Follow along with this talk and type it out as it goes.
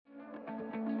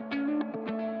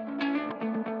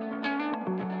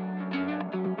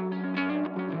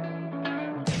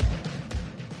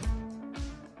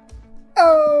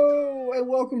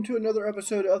welcome to another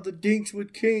episode of the Dinks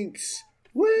with Kinks.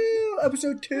 Woo!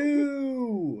 Episode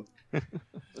 2!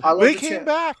 We came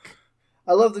back!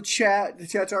 I love the chat. The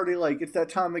chat's already like, it's that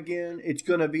time again. It's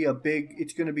gonna be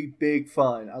big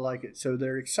fun. I like it. So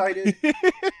they're excited.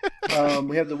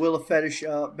 We have the Wheel of Fetish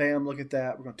up. Bam, look at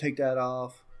that. We're gonna take that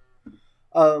off.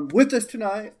 With us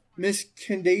tonight, Miss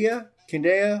Kendaya.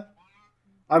 You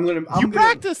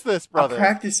practice this, brother. I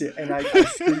practice it, and I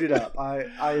screwed it up.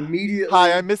 I immediately...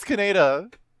 Hi, I'm Miss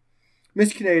Kaneda.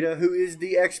 Miss Kaneda, who is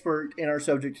the expert in our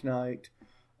subject tonight.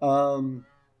 And,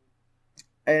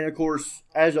 of course,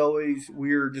 as always,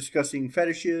 we're discussing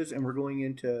fetishes, and we're going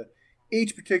into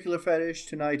each particular fetish.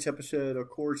 Tonight's episode, of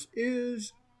course,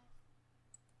 is...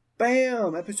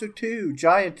 Bam! Episode 2,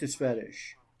 Giantess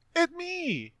Fetish. It's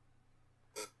me!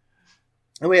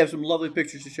 And we have some lovely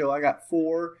pictures to show. I got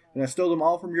 4, and I stole them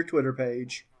all from your Twitter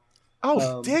page.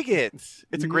 Oh, dig it!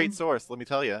 It's a great source, let me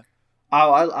tell you.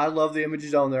 Oh, I love the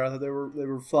images on there. I thought they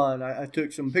were fun. I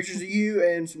took some pictures of you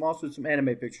and some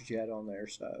anime pictures you had on there.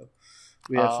 So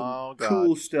we have some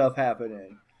cool stuff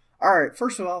happening. All right,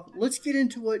 first of all, let's get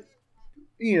into what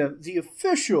the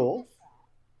official,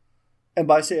 and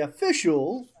by say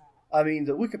official, I mean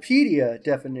the Wikipedia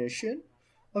definition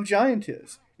of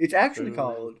giantess. It's actually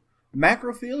called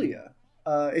macrophilia.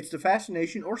 It's the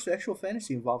fascination or sexual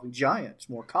fantasy involving giants,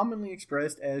 more commonly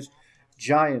expressed as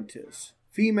giantess,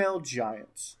 female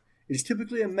giants. It is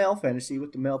typically a male fantasy,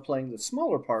 with the male playing the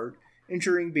smaller part,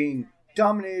 ensuring being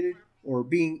dominated or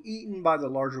being eaten by the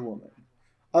larger woman.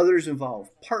 Others involve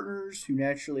partners who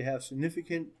naturally have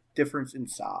significant difference in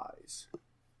size.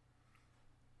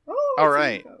 All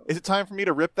right. Is it time for me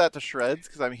to rip that to shreds?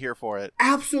 Because I'm here for it.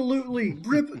 Absolutely.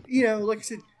 Rip, like I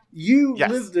said, you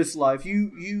live this life.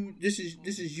 This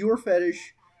is your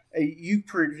fetish. You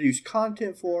produce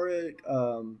content for it.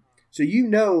 So you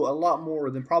know a lot more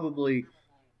than probably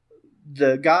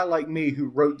the guy like me who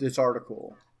wrote this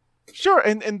article. Sure,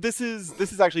 and this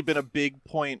has actually been a big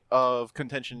point of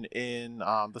contention in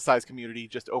the size community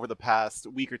just over the past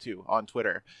week or two on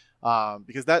Twitter,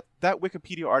 because that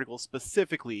Wikipedia article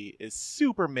specifically is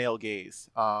super male gaze,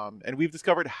 and we've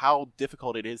discovered how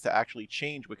difficult it is to actually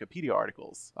change Wikipedia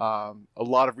articles. A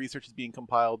lot of research is being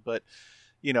compiled, but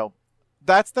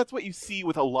that's what you see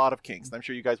with a lot of kinks. And I'm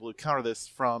sure you guys will encounter this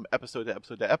from episode to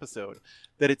episode to episode,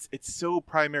 that it's so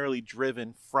primarily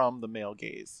driven from the male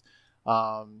gaze.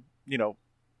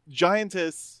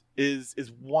 Giantess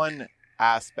is one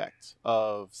aspect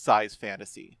of size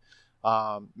fantasy.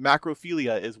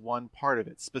 Macrophilia is one part of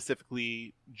it,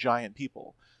 specifically giant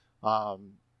people.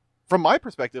 From my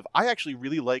perspective, I actually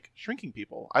really like shrinking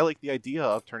people. I like the idea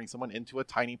of turning someone into a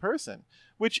tiny person,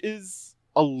 which is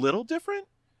a little different.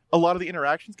 A lot of the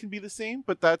interactions can be the same,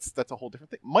 but that's a whole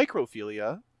different thing.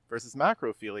 Microphilia versus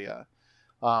macrophilia.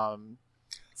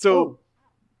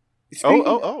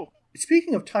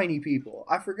 Speaking of tiny people,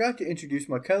 I forgot to introduce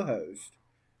my co-host.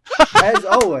 As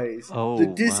always, the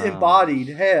disembodied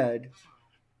head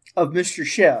of Mr.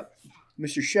 Shep.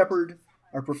 Mr. Shepard,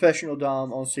 our professional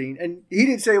dom on scene. And he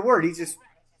didn't say a word. He just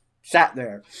sat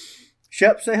there.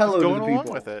 Shep, say hello to the people.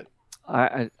 Along with it.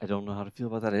 I don't know how to feel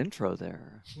about that intro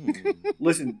there.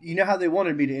 Listen, you know how they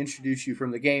wanted me to introduce you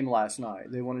from the game last night?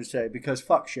 They wanted to say, because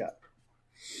fuck Shep.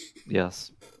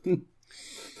 Yes.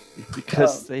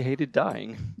 Because they hated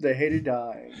dying. They hated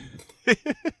dying.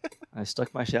 I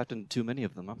stuck my shaft in too many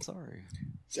of them. I'm sorry.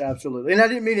 Absolutely. And I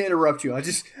didn't mean to interrupt you. I'm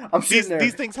sitting there.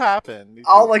 These things happen.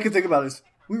 All I can think about is,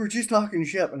 we were just talking to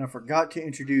Shep, and I forgot to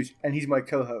introduce, and he's my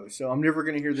co-host, so I'm never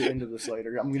going to hear the end of this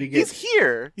later. I'm going to get He's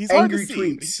here. He's angry hard to see.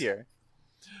 tweets. He's here.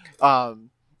 So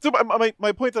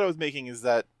my point that I was making is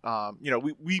that,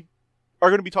 we are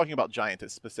going to be talking about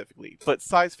giantess specifically, but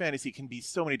size fantasy can be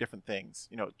so many different things.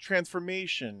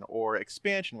 Transformation or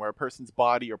expansion, where a person's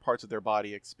body or parts of their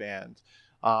body expand.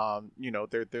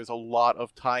 There's a lot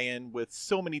of tie-in with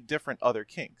so many different other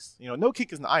kinks. No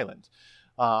kink is an island.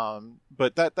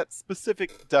 But that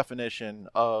specific definition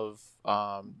of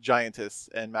giantess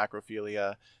and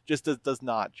macrophilia just does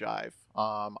not jive.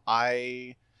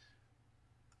 I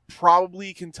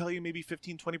probably can tell you maybe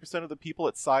 15-20% of the people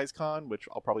at SizeCon, which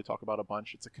I'll probably talk about a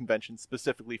bunch. It's a convention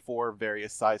specifically for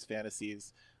various size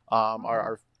fantasies,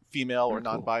 are female or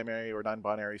non-binary or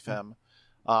non-binary femme.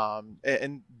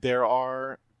 And there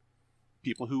are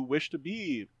people who wish to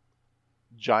be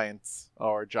giants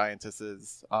or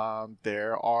giantesses.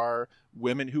 There are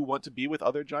women who want to be with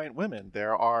other giant women.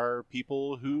 There are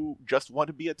people who just want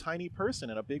to be a tiny person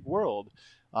in a big world.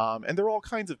 And there are all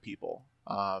kinds of people.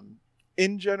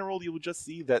 In general, you will just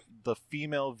see that the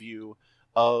female view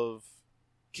of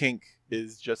kink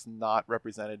is just not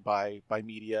represented by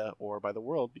media or by the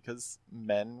world, because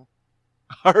men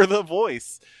are the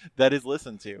voice that is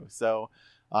listened to. So,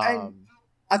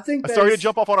 I think I'm sorry to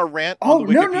jump off on a rant. On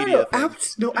the Wikipedia thing.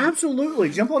 No, absolutely.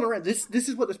 Jump on a rant. This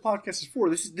is what this podcast is for.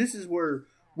 This is where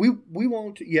we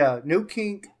want to. Yeah, no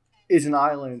kink is an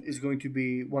island is going to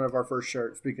be one of our first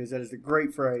shirts because that is a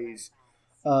great phrase.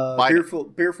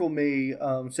 Beerful Me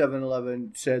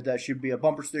 7-Eleven said that should be a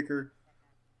bumper sticker.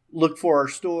 Look for our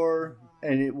store,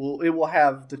 and it will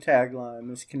have the tagline.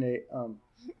 Miss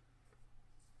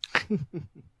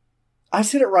I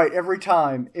said it right every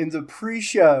time in the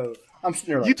pre-show. I'm sitting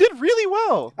there like, you did really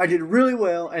well. I did really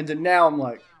well, and then now I'm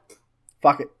like,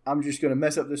 fuck it. I'm just going to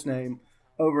mess up this name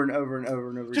over and over and over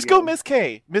and over just again. Go Miss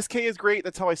K. Miss K is great.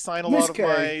 That's how I sign a lot of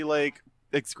my, like,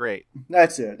 it's great.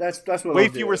 That's it. That's what way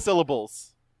fewer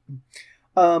syllables.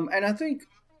 And I think,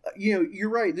 you're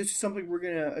right. This is something we're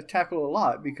going to tackle a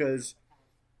lot because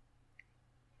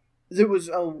there was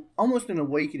almost an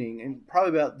awakening, and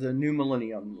probably about the new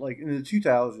millennium, like in the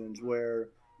 2000s, where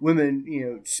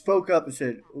women, spoke up and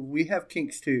said, we have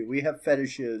kinks too. We have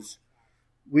fetishes.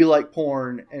 We like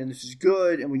porn, and this is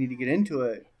good, and we need to get into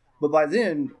it. But by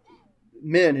then,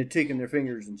 men had taken their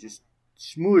fingers and just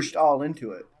smooshed all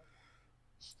into it.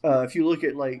 If you look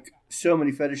at, like, so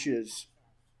many fetishes,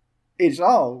 it's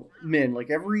all men. Like,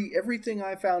 everything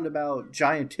I found about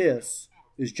giantess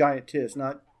is giantess,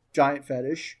 not giant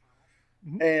fetish.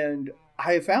 Mm-hmm. And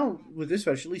I have found with this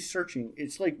fetish, at least searching,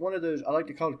 it's like one of those, I like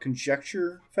to call it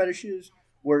conjecture fetishes,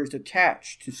 where it's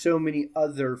attached to so many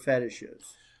other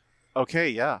fetishes. Okay,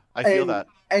 yeah, I feel that.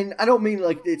 And I don't mean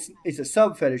like it's a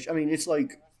sub fetish. I mean, it's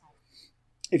like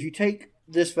if you take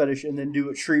this fetish and then do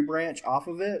a tree branch off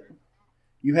of it,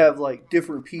 you have like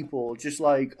different people. Just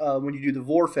like when you do the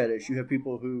vor fetish, you have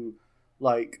people who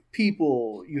like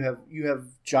people. You have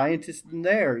giantess in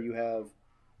there. You have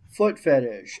foot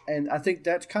fetish, and I think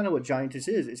that's kind of what giantess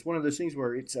is. It's one of those things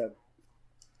where it's an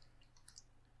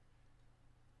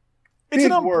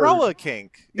umbrella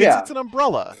kink. It's an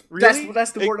umbrella. Really?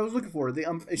 That's the word I was looking for.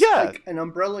 It's like an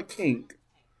umbrella kink.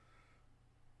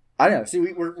 I know. See,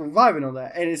 we're vibing on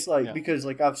that, and it's like because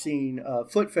like I've seen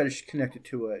foot fetish connected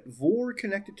to it, vor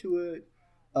connected to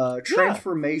it,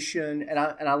 transformation, and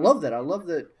I love that. I love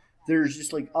that there's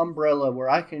just like umbrella where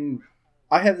I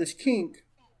have this kink.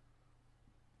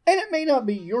 And it may not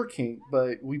be your kink,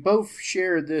 but we both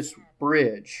share this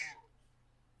bridge.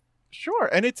 Sure,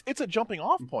 and it's a jumping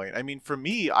off point. I mean, for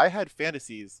me, I had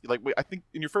fantasies. Like, I think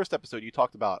in your first episode, you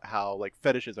talked about how like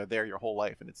fetishes are there your whole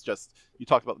life, and it's just you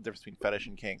talked about the difference between fetish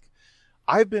and kink.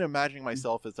 I've been imagining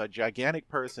myself as a gigantic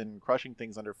person crushing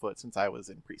things underfoot since I was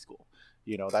in preschool.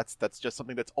 That's just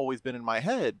something that's always been in my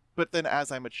head. But then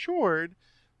as I matured,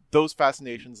 those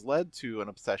fascinations led to an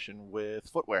obsession with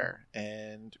footwear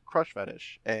and crush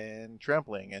fetish and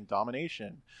trampling and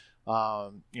domination.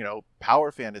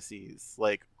 Power fantasies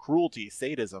like cruelty,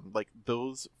 sadism, like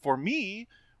those for me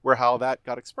were how that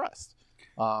got expressed.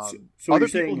 So other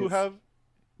people who have,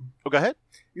 go ahead.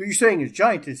 You're saying is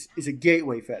giantess is a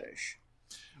gateway fetish.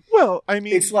 Well, I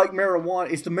mean, it's like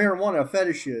marijuana. It's the marijuana of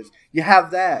fetishes. You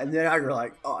have that, and then you're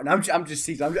like, oh, and I'm just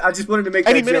teasing. I just wanted to make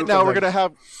any that minute joke now.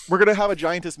 We're gonna have a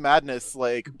giantess madness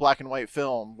like black and white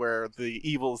film where the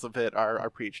evils of it are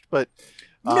preached. But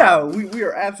no, we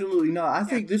are absolutely not. I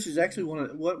think this is actually one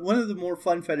of the more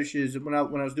fun fetishes. When I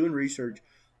was doing research,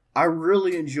 I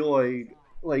really enjoyed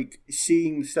like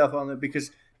seeing stuff on it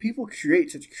because people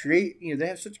they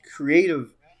have such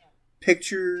creative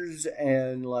pictures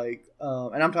and like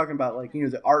and I'm talking about like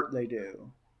the art they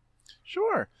do.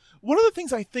 Sure. One of the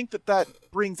things I think that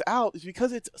brings out is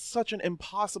because it's such an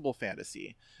impossible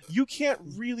fantasy. You can't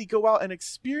really go out and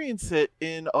experience it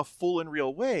in a full and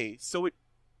real way. So it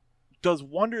does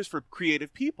wonders for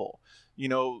creative people.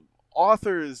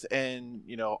 Authors and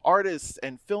artists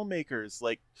and filmmakers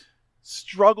like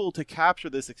struggle to capture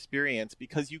this experience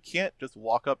because you can't just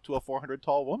walk up to a 400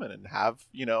 tall woman and have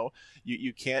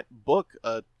you can't book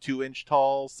a 2-inch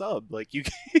tall sub like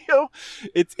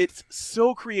it's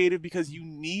so creative because you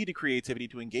need creativity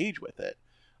to engage with it.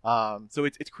 So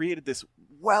it's created this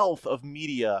wealth of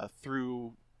media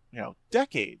through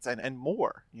decades and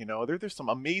more. There's some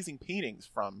amazing paintings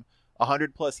from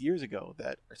 100+ years ago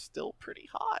that are still pretty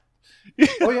hot.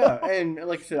 Oh yeah, and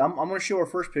like I said, I'm going to show our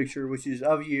first picture, which is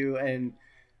of you, and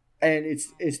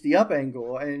it's the up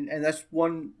angle, and that's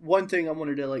one thing I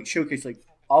wanted to like showcase, like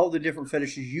all the different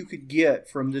fetishes you could get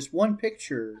from this one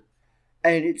picture,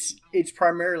 and it's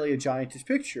primarily a giantess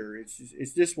picture.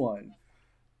 It's this one.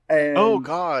 And, oh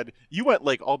God, you went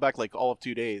like all back like all of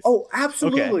 2 days. Oh,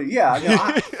 absolutely, okay. Yeah.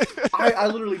 No, I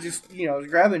literally just I was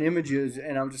grabbing images,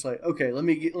 and I'm just like, okay, let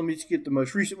me just get the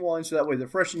most recent one, so that way they're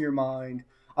fresh in your mind.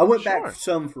 I went back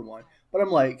some for one, But I'm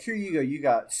like, here you go. You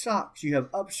got socks. You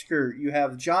have upskirt. You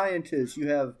have giantess. You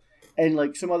have, and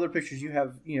like some other pictures, you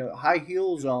have, high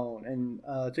heels on. And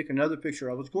I think another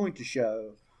picture I was going to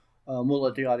show. We'll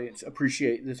let the audience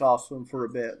appreciate this awesome for a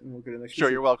bit, and we'll go to the next. Sure,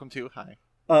 you're welcome to. Hi.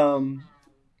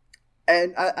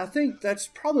 And I think that's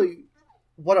probably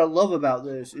what I love about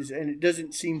this and it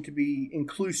doesn't seem to be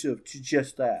inclusive to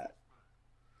just that.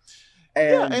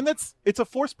 And it's a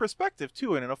forced perspective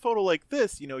too. And in a photo like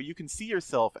this, you can see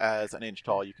yourself as an inch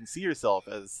tall. You can see yourself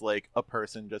as like a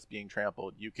person just being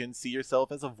trampled. You can see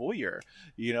yourself as a voyeur.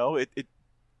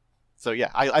 So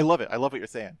yeah, I love it. I love what you're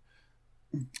saying.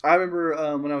 I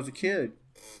remember when I was a kid,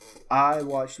 I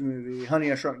watched the movie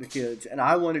Honey, I Shrunk the Kids, and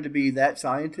I wanted to be that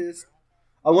scientist.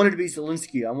 I wanted to be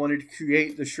Zelensky. I wanted to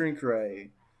create the shrink ray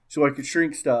so I could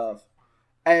shrink stuff.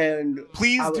 And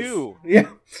please do. Yeah.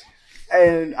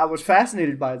 And I was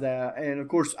fascinated by that. And of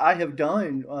course, I have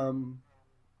done,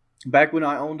 back when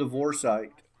I owned a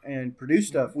Vorsight and produced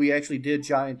stuff, we actually did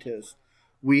Giantess.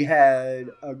 We had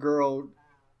a girl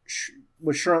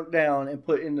was shrunk down and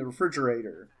put in the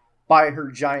refrigerator by her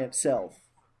giant self.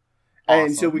 Awesome.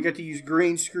 And so we got to use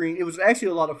green screen. It was actually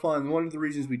a lot of fun. One of the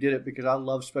reasons we did it because I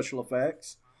love special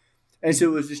effects. And so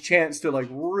it was this chance to like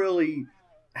really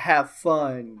have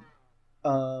fun.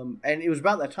 And it was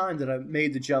about that time that I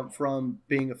made the jump from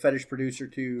being a fetish producer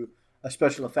to a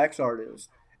special effects artist.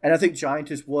 And I think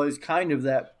Giantess was kind of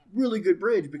that really good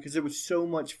bridge because it was so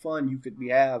much fun you could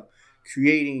have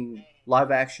creating live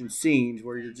action scenes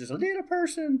where you're just a little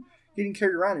person getting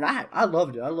carried around, and I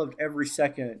loved it. I loved every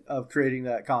second of creating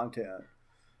that content.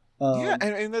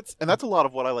 And that's a lot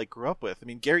of what I like grew up with. I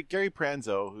mean, Gary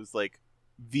Pranzo, who's like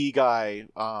the guy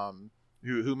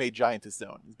who made Giantess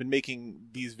Zone, he's been making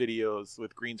these videos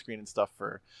with green screen and stuff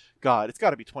for, God, it's got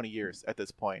to be 20 years at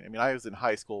this point. I mean, I was in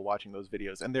high school watching those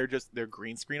videos, and they're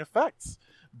green screen effects,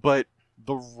 but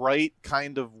the right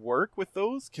kind of work with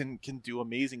those can do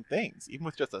amazing things, even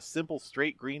with just a simple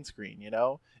straight green screen,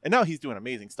 And now he's doing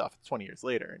amazing stuff 20 years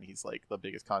later, and he's like the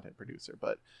biggest content producer.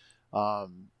 But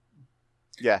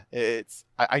yeah,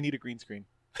 I need a green screen.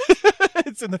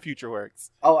 It's in the future works.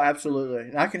 Oh, absolutely.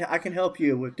 And I can help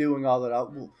you with doing all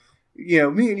that.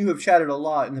 Me and you have chatted a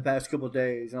lot in the past couple of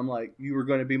days. I'm like, you are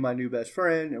going to be my new best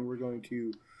friend, and we're going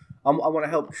to. I want to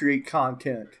help create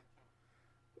content.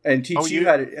 And teach you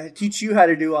how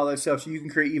to do all that stuff so you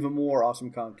can create even more awesome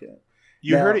content.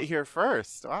 You heard it here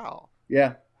first. Wow.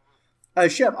 Yeah.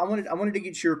 Shep, I wanted to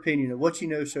get your opinion of what you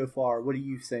know so far. What do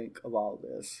you think of all of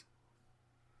this?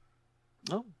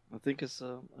 Oh, I think it's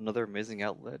another amazing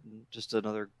outlet and just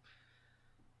another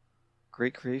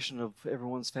great creation of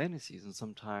everyone's fantasies. And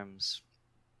sometimes,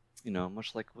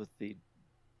 much like with the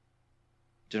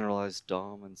generalized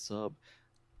dom and sub,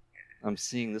 I'm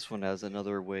seeing this one as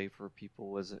another way for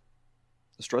people as a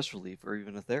stress relief or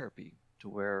even a therapy, to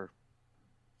where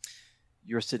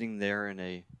you're sitting there in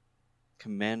a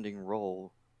commanding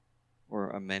role or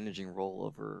a managing role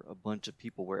over a bunch of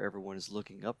people where everyone is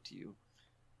looking up to you,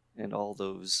 and all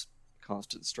those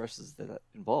constant stresses that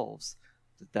involves,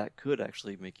 that could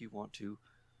actually make you want to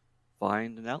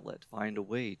find an outlet, find a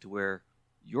way to where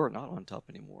you're not on top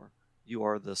anymore. You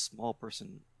are the small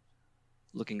person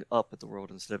looking up at the world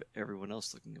instead of everyone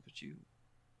else looking up at you.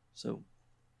 So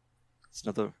it's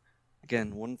another,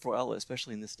 again, wonderful outlet,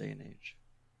 especially in this day and age.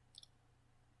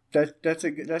 That's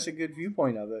a good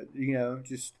viewpoint of it,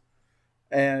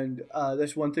 and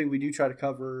that's one thing we do try to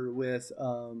cover with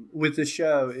the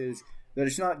show is that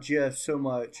it's not just so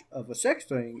much of a sex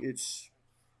thing; it's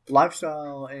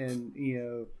lifestyle and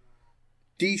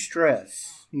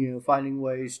de-stress. Finding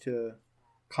ways to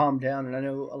calm down. And I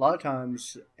know a lot of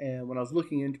times, and when I was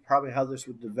looking into probably how this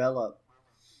would develop,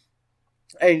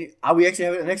 and we actually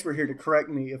have an expert here to correct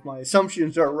me if my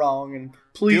assumptions are wrong, and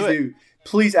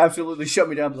please absolutely shut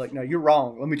me down and be like, no, you're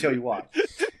wrong, let me tell you why.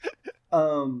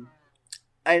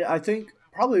 And I think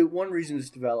probably one reason this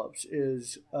develops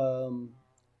is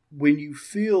when you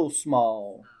feel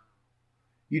small,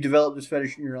 you develop this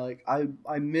fetish and you're like,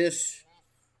 I miss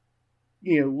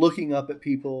looking up at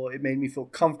people. It made me feel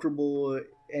comfortable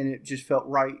and it just felt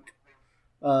right.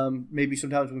 Maybe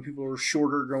sometimes when people were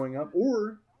shorter growing up,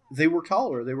 or they were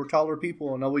taller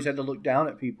people and always had to look down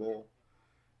at people.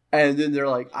 And then they're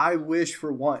like, I wish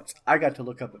for once I got to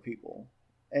look up at people.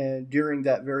 And during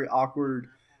that very awkward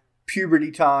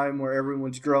puberty time where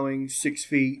everyone's growing 6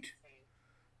 feet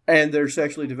and they're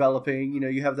sexually developing,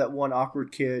 you have that one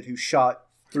awkward kid who's shot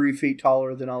 3 feet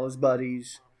taller than all his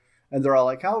buddies. And they're all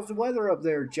like, how's the weather up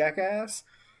there, jackass?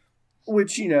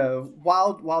 Which,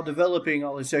 while developing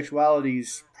all his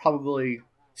sexualities, probably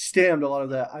stemmed a lot of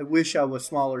that. I wish I was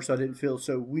smaller so I didn't feel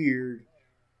so weird.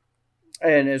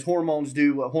 And as hormones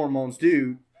do what hormones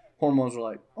do, hormones are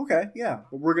like, okay, yeah,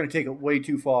 but we're going to take it way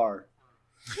too far.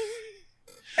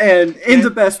 and in the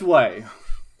best way.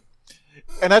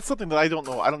 And that's something that I don't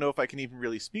know. I don't know if I can even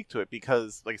really speak to it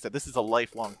because, like I said, this is a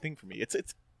lifelong thing for me. It's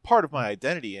part of my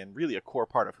identity and really a core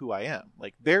part of who I am.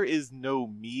 Like, there is no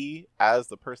me as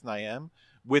the person I am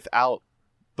without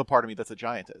the part of me that's a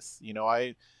giantess. You know,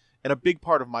 and a big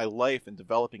part of my life and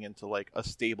developing into like a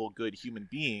stable, good human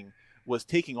being was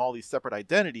taking all these separate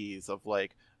identities of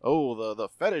like, oh, the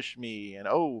fetish me and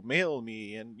oh, male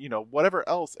me and, you know, whatever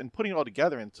else, and putting it all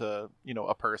together into, you know,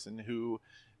 a person who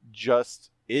just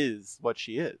is what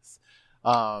she is.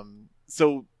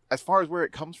 So as far as where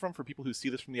it comes from for people who see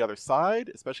this from the other side,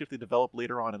 especially if they develop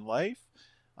later on in life,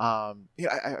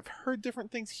 I've heard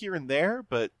different things here and there,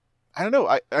 but I don't know.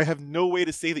 I have no way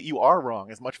to say that you are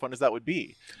wrong, as much fun as that would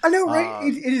be. I know, right?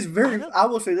 It is very... I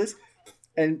will say this,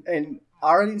 and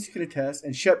our audience can attest,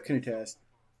 and Shep can attest.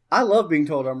 I love being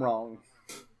told I'm wrong.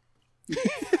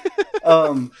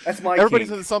 That's my Everybody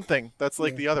kink. says something. That's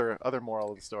like the other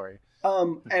moral of the story.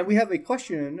 And we have a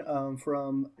question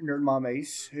from Nerd Mom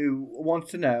Ace, who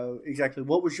wants to know exactly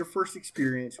what was your first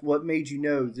experience? What made you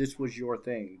know this was your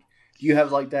thing? Do you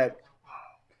have like that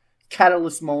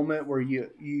catalyst moment where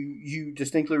you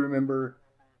distinctly remember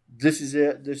this is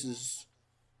it? This is...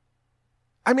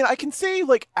 I mean, I can say,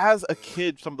 like, as a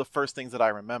kid, some of the first things that I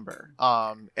remember,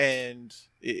 and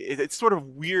it's sort of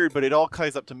weird, but it all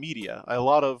ties up to media. A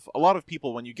lot of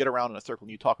people, when you get around in a circle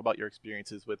and you talk about your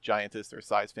experiences with Giantess or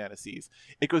size fantasies,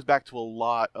 it goes back to a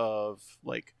lot of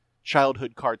like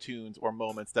childhood cartoons or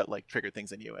moments that like trigger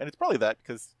things in you, and it's probably that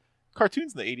because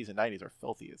cartoons in the 80s and 90s are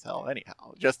filthy as hell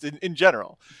anyhow, just in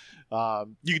general.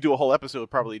 You could do a whole episode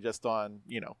probably just on,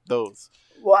 you know, those.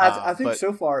 Well, I think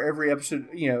so far every episode,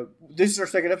 you know, this is our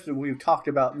second episode we've talked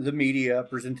about the media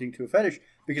presenting to a fetish,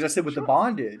 because I said with the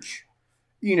bondage,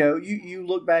 you know, you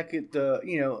look back at the,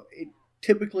 you know, it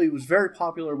typically was very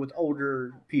popular with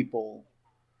older people.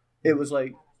 It was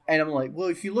like, and I'm like, well,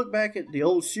 if you look back at the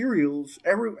old serials,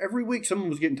 every week someone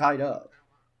was getting tied up.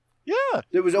 Yeah.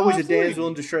 There was always a damsel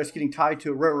in distress getting tied to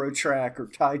a railroad track or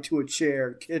tied to a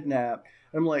chair, kidnapped.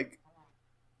 I'm like,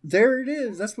 there it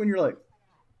is. That's when you're like,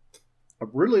 I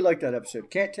really like that episode.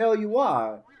 Can't tell you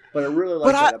why, but I really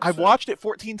like that episode. I've watched it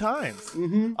 14 times.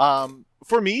 Mm-hmm.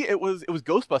 For me, it was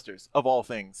Ghostbusters of all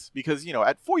things, because, you know,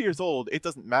 at 4 years old, it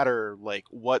doesn't matter like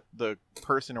what the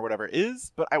person or whatever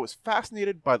is, but I was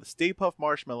fascinated by the Stay Puft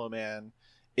Marshmallow Man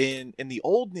in the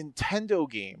old Nintendo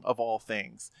game of all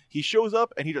things. He shows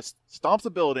up and he just stomps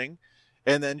a building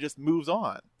and then just moves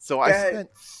on. So I spent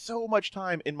so much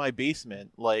time in my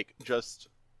basement, like just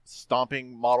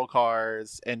stomping model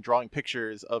cars and drawing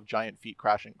pictures of giant feet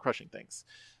crushing things.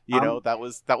 You know, that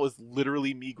was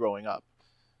literally me growing up.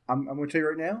 I'm going to tell you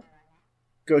right now,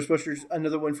 Ghostbusters,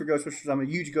 another one for Ghostbusters. I'm a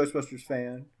huge Ghostbusters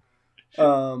fan.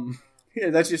 Yeah,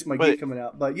 that's just my geek coming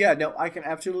out. But yeah, no, I can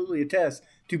absolutely attest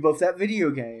to both that video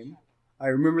game, I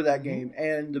remember that game,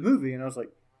 and the movie, and I was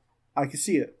like, I can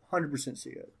see it, 100% see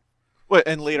it. Well,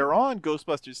 and later on,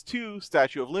 Ghostbusters 2,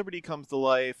 Statue of Liberty comes to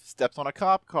life, steps on a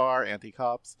cop car,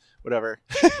 anti-cops, whatever.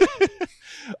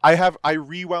 I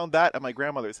rewound that at my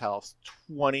grandmother's house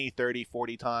 20, 30,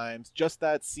 40 times. Just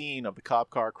that scene of the cop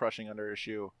car crushing under a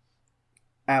shoe.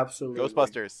 Absolutely.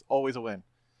 Ghostbusters, always a win.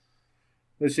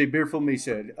 Let's see, Beerful Me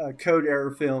said, Code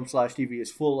Error Film /TV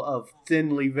is full of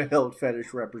thinly veiled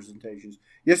fetish representations.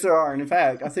 Yes, there are. And in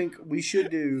fact, I think we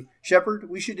should do, Shepard,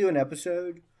 we should do an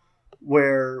episode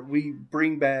where we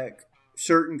bring back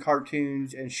certain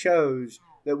cartoons and shows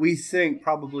that we think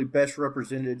probably best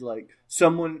represented, like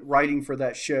someone writing for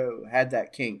that show had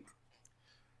that kink.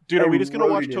 Dude, are we just going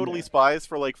to watch Totally Spies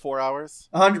for like 4 hours?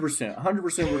 100%.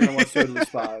 100% we're going to watch Totally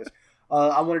Spies.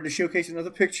 I wanted to showcase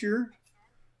another picture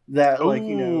that, like,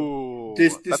 you know,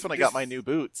 that's when I got my new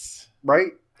boots.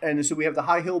 Right? And so we have the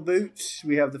high heel boots,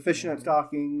 we have the fishnet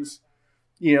stockings,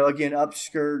 you know, again,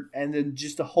 upskirt, and then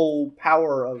just the whole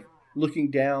power of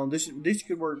looking down. This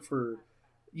could work for,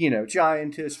 you know,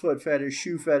 giantess, foot fetish,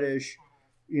 shoe fetish,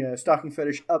 you know, stocking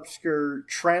fetish, upskirt,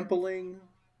 trampling.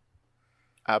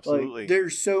 Absolutely. Like,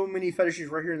 there's so many fetishes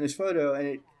right here in this photo,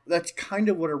 and that's kind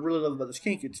of what I really love about this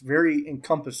kink. It's very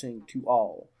encompassing to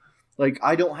all. Like,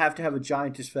 I don't have to have a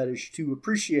giantess fetish to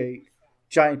appreciate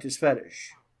giantess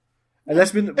fetish. And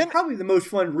that's been probably the most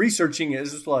fun researching it.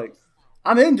 Is just like,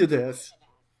 I'm into this,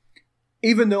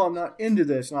 even though I'm not into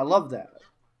this, and I love that.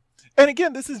 And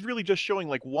again, this is really just showing,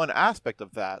 like, one aspect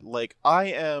of that. Like, I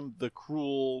am the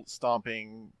cruel,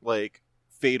 stomping, like,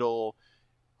 fatal,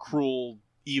 cruel,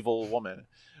 evil woman.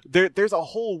 there's a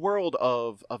whole world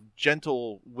of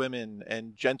gentle women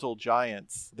and gentle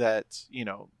giants that, you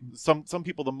know, some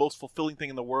people, the most fulfilling thing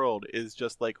in the world is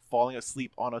just like falling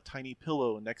asleep on a tiny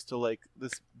pillow next to like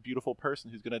this beautiful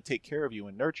person who's going to take care of you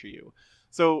and nurture you.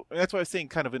 So that's why I was saying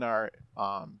kind of in our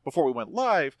before we went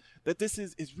live that this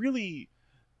is really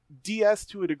DS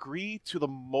to a degree to the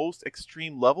most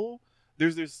extreme level.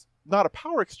 There's not a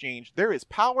power exchange. There is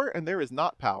power and there is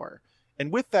not power.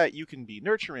 And with that, you can be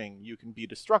nurturing, you can be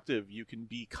destructive, you can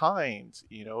be kind.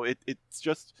 You know, it's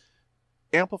just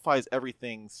amplifies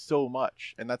everything so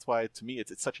much. And that's why, to me,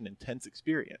 it's such an intense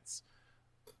experience.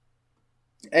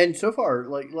 And so far,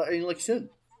 like you said,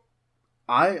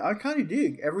 I kind of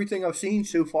dig everything I've seen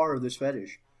so far of this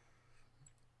fetish.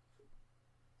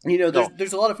 You know,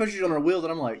 there's a lot of fetishes on our wheel that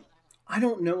I'm like, I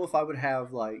don't know if I would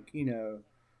have, like, you know,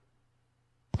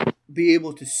 be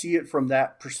able to see it from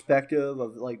that perspective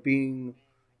of like being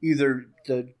either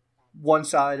the one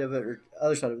side of it or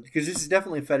other side of it, because this is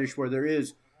definitely a fetish where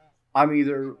I'm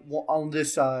either on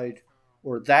this side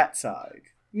or that side.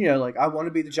 You know, like I want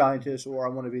to be the giantess or I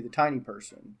want to be the tiny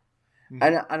person. Mm-hmm.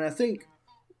 And I think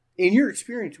in your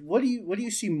experience, what do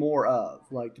you see more of?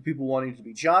 Like the people wanting to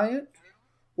be giant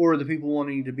or the people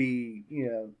wanting to be, you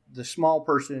know, the small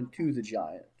person to the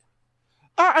giant?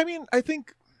 I mean, I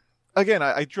think, again,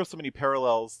 I draw so many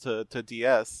parallels to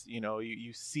DS. You know,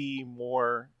 you see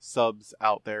more subs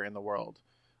out there in the world.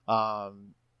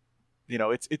 You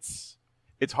know, it's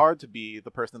hard to be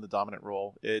the person in the dominant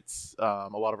role. It's a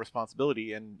lot of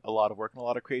responsibility and a lot of work and a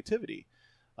lot of creativity.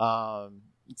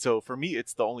 So for me,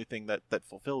 it's the only thing that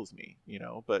fulfills me. You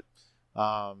know, but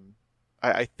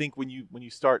I think when you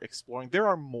start exploring, there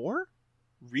are more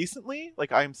recently.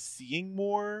 Like I'm seeing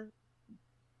more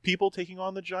people taking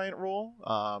on the giant role.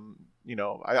 You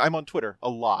know, I'm on Twitter a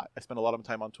lot. I spend a lot of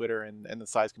time on Twitter and the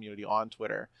size community on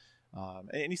Twitter.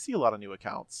 And you see a lot of new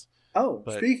accounts. Oh,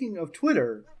 but speaking of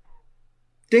Twitter,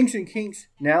 Dinks and Kinks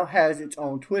now has its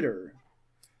own Twitter.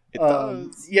 It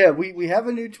does. Yeah, we have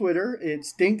a new Twitter.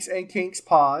 It's Dinks and Kinks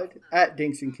Pod, at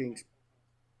Dinks and Kinks.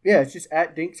 Yeah, it's just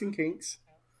at Dinks and Kinks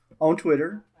on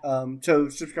Twitter. So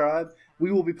subscribe.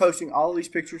 We will be posting all these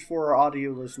pictures for our audio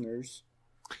listeners.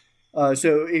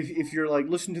 So if you're like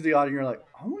listening to the audio and you're like,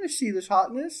 I want to see this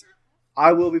hotness,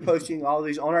 I will be posting all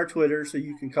these on our Twitter so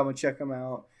you can come and check them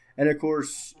out. And of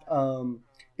course,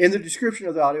 in the description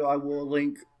of the audio, I will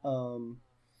link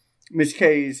Miss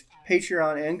K's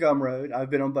Patreon and Gumroad. I've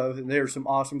been on both, and there's some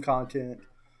awesome content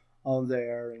on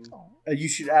there, and you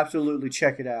should absolutely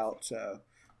check it out. So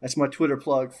that's my Twitter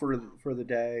plug for the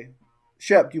day.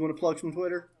 Shep, do you want to plug some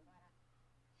Twitter?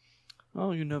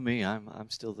 Oh, you know me. I'm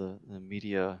still the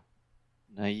media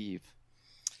naive.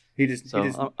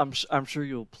 I'm sure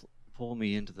you'll pull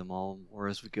me into them all more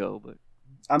as we go, but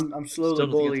I'm slowly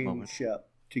bullying Shep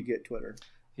to get Twitter.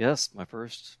 Yes, my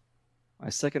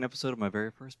second episode of my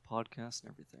very first podcast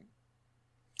and everything.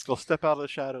 He'll step out of the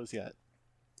shadows yet.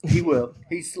 He will.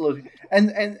 He's slowly. And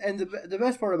the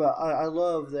best part about I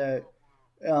love that.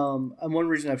 And one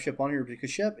reason I have Shep on here is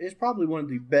because Shep is probably one of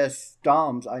the best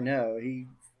DOMs I know.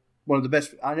 One of the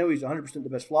best. I know he's 100% the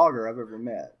best vlogger I've ever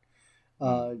met.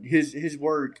 His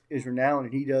work is renowned,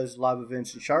 and he does live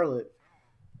events in Charlotte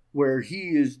where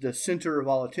he is the center of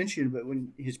all attention. But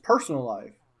when his personal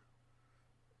life,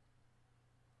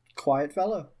 quiet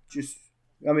fellow. Just,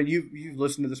 I mean, you've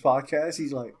listened to this podcast.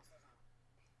 He's like,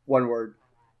 one word.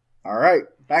 All right,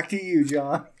 back to you,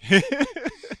 John.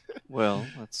 Well,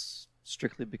 that's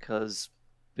strictly because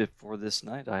before this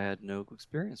night I had no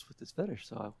experience with this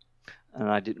fetish, and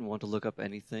I didn't want to look up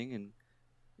anything and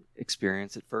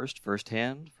experience it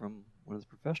firsthand from one of the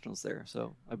professionals there.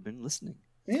 So I've been listening.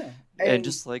 Yeah, and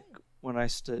just like when I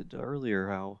said earlier,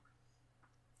 how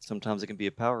sometimes it can be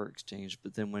a power exchange,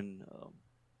 but then when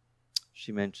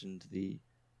she mentioned the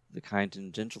kind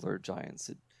and gentler giants,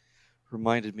 it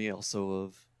reminded me also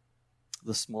of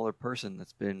the smaller person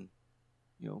that's been,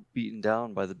 beaten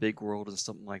down by the big world and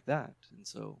something like that. And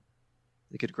so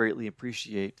they could greatly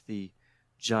appreciate the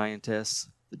giantess,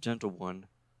 the gentle one,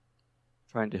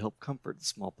 trying to help comfort the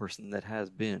small person that has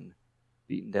been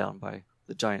beaten down by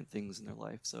the giant things in their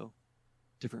life. So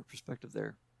different perspective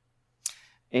there.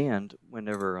 And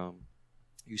whenever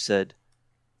you said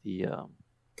the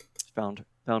found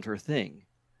her thing,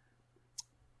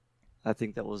 I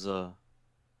think that was a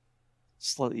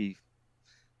slightly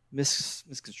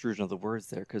misconstruction of the words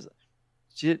there, because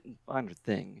she didn't find her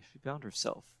thing, she found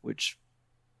herself, which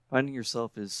finding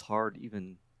yourself is hard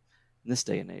even in this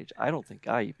day and age. I don't think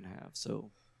I even have, so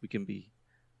we can be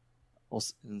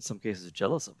also in some cases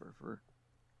jealous of her for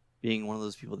being one of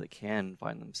those people that can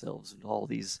find themselves in all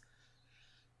these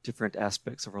different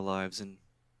aspects of our lives and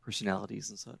personalities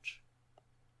and such.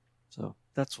 So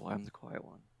that's why I'm the quiet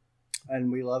one.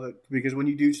 And we love it because when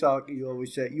you do talk, you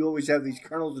always have these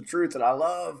kernels of truth that I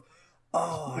love.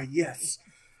 Oh yes,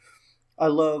 I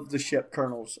love the Shep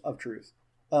kernels of truth.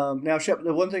 Now, Shep,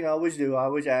 the one thing I always do, I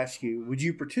always ask you: would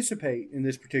you participate in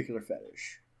this particular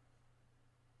fetish?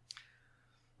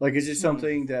 Like, is it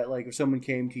something that, like, if someone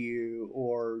came to you,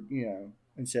 or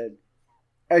and said,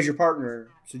 as your partner,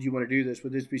 said you want to do this,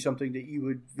 would this be something that you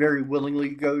would very willingly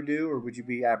go do, or would you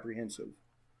be apprehensive?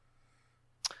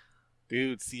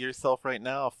 Dude, see yourself right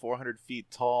now, 400 feet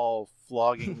tall,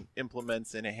 flogging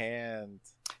implements in hand.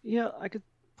 Yeah, I could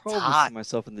probably see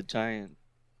myself in the giant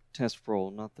test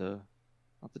role, not the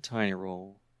tiny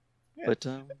role. Yeah. But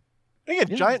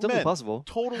again, giant men, possible.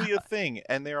 Totally a thing,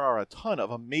 and there are a ton of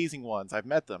amazing ones. I've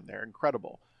met them; they're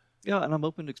incredible. Yeah, and I'm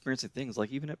open to experiencing things.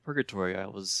 Like even at Purgatory, I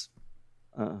was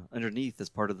underneath as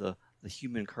part of the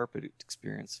human carpet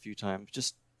experience a few times,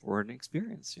 just for an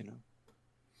experience,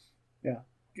 Yeah.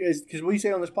 Because we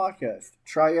say on this podcast,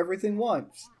 try everything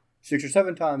once, 6 or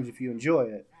 7 times if you enjoy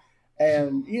it,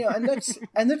 and and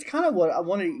that's kind of what I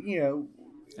want to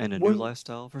And a new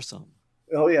lifestyle for some.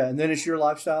 Oh yeah, and then it's your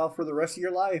lifestyle for the rest of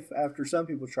your life after some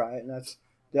people try it, and that's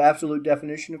the absolute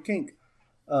definition of kink.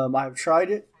 I've tried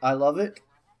it, I love it,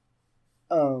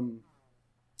 and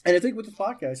I think with the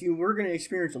podcast, we're going to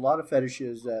experience a lot of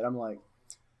fetishes that I'm like,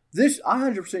 this I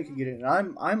 100% can get in.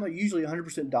 I'm usually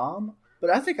 100% dom. But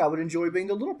I think I would enjoy being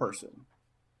the little person.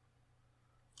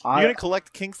 You're going to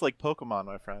collect kinks like Pokemon,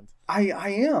 my friend. I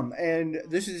am. And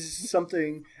this is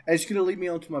something, and it's going to lead me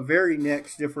on to my very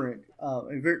next different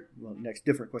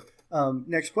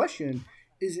next question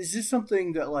is this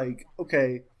something that, like,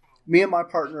 okay, me and my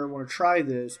partner want to try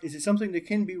this. Is it something that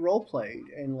can be role played?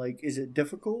 And, like, is it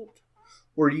difficult?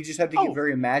 Or do you just have to get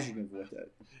very imaginative with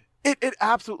it? It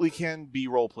absolutely can be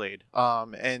role played,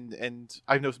 and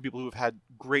I know some people who have had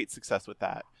great success with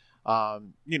that. I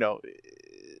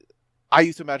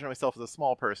used to imagine myself as a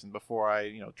small person before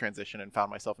I transitioned and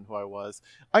found myself in who I was.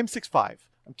 I'm 6'5",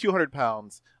 I'm 200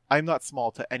 pounds. I'm not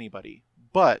small to anybody,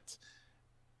 but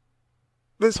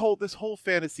this whole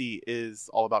fantasy is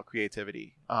all about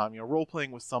creativity. Role playing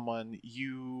with someone,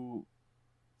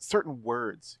 certain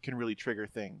words can really trigger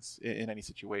things in any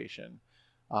situation.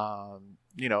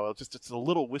 It's a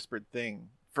little whispered thing.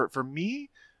 For me,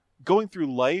 going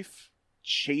through life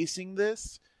chasing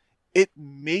this, it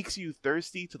makes you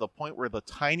thirsty to the point where the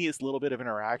tiniest little bit of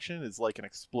interaction is like an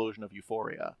explosion of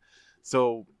euphoria.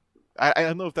 So I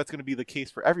don't know if that's going to be the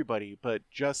case for everybody, but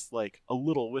just like a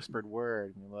little whispered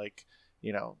word, like,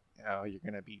 you're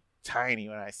going to be tiny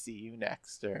when I see you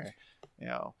next, or,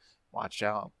 watch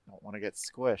out, don't want to get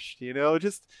squished,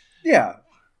 yeah.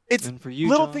 It's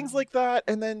little things like that,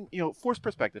 and then, force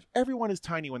perspective. Everyone is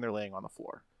tiny when they're laying on the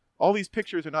floor. All these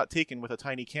pictures are not taken with a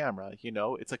tiny camera,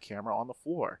 it's a camera on the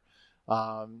floor.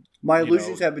 My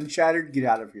illusions have been shattered. Get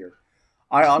out of here.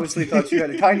 I honestly thought you had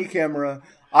a tiny camera.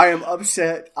 I am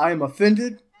upset. I am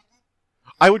offended.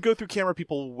 I would go through camera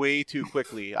people way too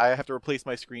quickly. I have to replace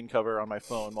my screen cover on my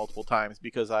phone multiple times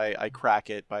because I crack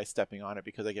it by stepping on it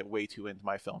because I get way too into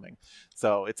my filming.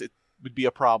 So it would be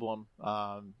a problem.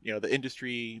 The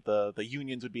industry, the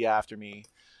unions would be after me.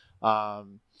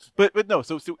 But no,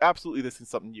 so absolutely this is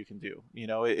something you can do.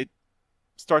 It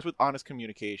starts with honest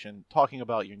communication, talking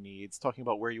about your needs, talking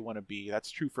about where you want to be.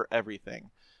 That's true for everything.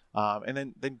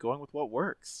 And then going with what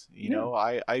works.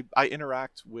 I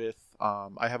interact with,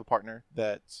 I have a partner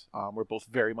that we're both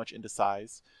very much into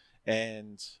size,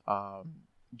 and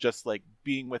just like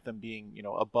being with them, being,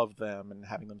 above them and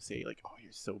having them say like, oh,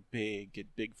 you're so big,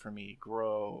 get big for me,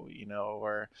 grow,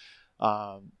 or,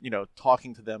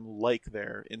 talking to them like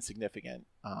they're insignificant.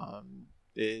 I'm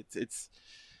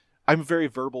a very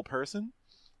verbal person.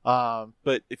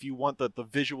 But if you want the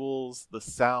visuals, the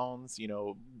sounds,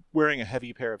 wearing a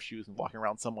heavy pair of shoes and walking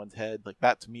around someone's head, like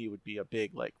that to me would be a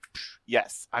big, like,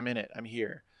 yes, I'm in it, I'm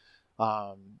here.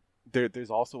 There's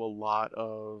also a lot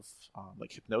of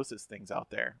like hypnosis things out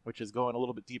there, which is going a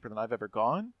little bit deeper than I've ever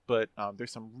gone, but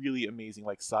there's some really amazing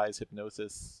like size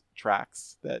hypnosis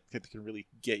tracks that can really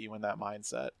get you in that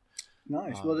mindset.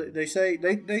 Nice. Well, they say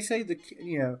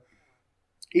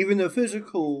even the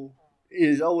physical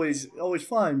is always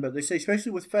fun, but they say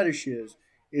especially with fetishes,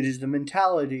 it is the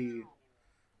mentality,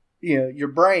 your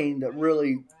brain that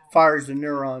really fires the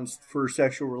neurons for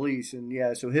sexual release.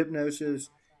 And so hypnosis,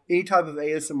 any type of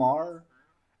ASMR,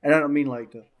 and I don't mean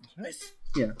like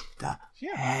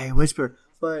hey, whisper,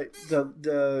 but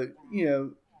the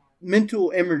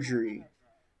mental imagery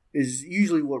is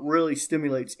usually what really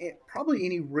stimulates probably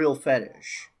any real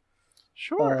fetish.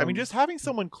 Sure. I mean, just having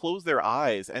someone close their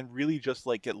eyes and really just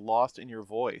like get lost in your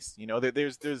voice. You know,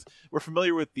 there's we're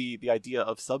familiar with the idea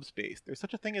of subspace. There's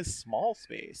such a thing as small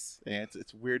space, and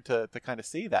it's weird to kind of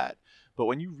say that. But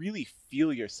when you really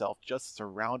feel yourself just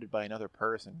surrounded by another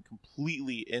person,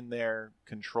 completely in their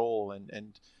control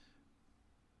and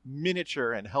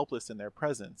miniature and helpless in their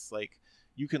presence, like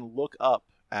you can look up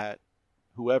at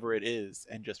whoever it is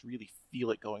and just really feel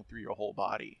it going through your whole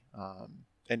body.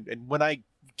 And when I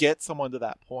get someone to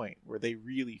that point where they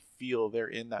really feel they're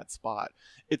in that spot,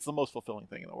 it's the most fulfilling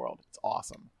thing in the world. It's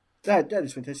awesome. That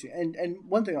is fantastic. And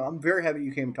one thing, I'm very happy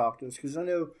you came and talked to us, because I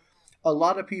know a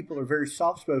lot of people are very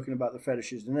soft-spoken about their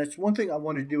fetishes. And that's one thing I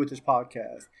wanted to do with this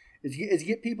podcast, is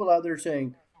get people out there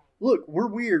saying, look, we're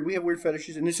weird. We have weird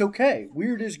fetishes, and it's okay.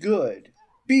 Weird is good.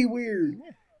 Be weird.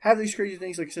 Yeah. Have these crazy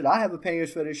things. Like I said, I have a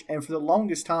pantyhose fetish, and for the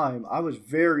longest time, I was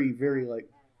very, very, like,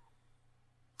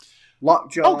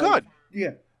 lockjaw. Oh, God.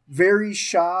 Yeah. Very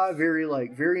shy,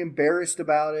 very embarrassed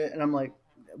about it. And I'm like,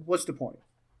 what's the point?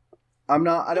 I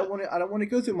don't want to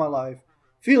go through my life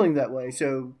feeling that way.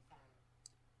 So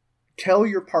tell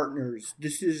your partners,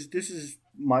 this is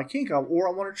my kink, or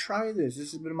I want to try this.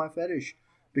 This has been my fetish,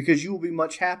 because you will be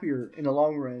much happier in the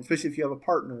long run, especially if you have a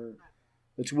partner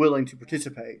that's willing to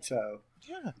participate. So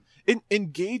yeah,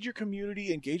 engage your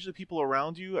community, engage the people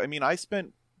around you. I mean, I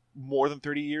spent more than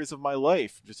 30 years of my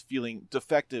life just feeling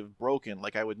defective, broken,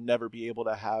 like I would never be able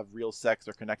to have real sex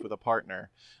or connect with a partner,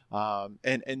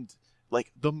 and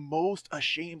like the most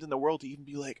ashamed in the world to even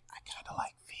be like, I kind of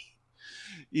like feet.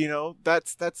 You know,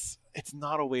 that's it's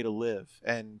not a way to live.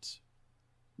 And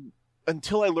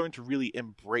until I learned to really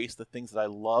embrace the things that I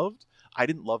loved, I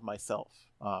didn't love myself.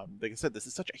 Like I said, this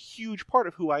is such a huge part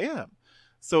of who I am.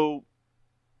 So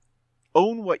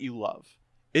own what you love.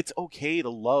 It's okay to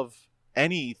love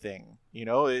anything. You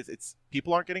know, it's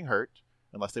people aren't getting hurt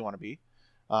unless they want to be.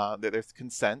 There's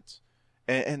consent,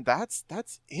 and that's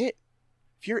it.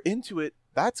 If you're into it,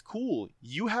 that's cool.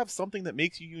 You have something that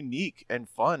makes you unique and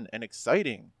fun and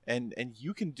exciting, and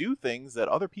you can do things that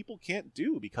other people can't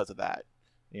do because of that.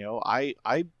 You know, I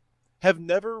have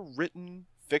never written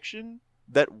fiction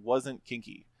that wasn't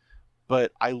kinky,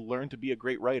 but I learned to be a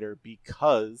great writer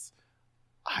because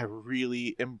I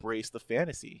really embraced the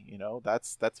fantasy. You know,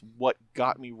 that's what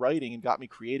got me writing and got me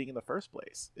creating in the first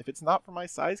place. If it's not for my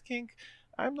size kink,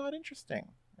 I'm not interesting.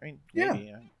 I mean,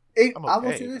 maybe I'm okay, I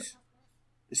will say this.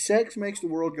 Sex makes the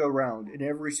world go round in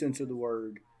every sense of the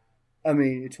word. I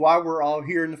mean, it's why we're all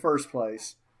here in the first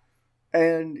place.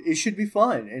 And it should be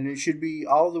fun. And it should be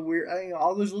all the weird,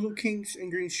 all those little kinks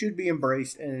and greens should be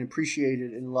embraced and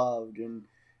appreciated and loved. And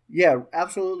yeah,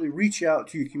 absolutely reach out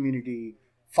to your community.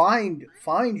 Find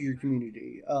your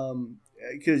community.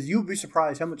 Because you'll be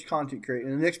surprised how much content create.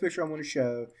 And the next picture I'm going to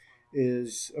show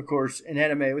is, of course, an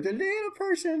anime with a little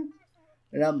person.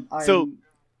 And So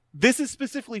this is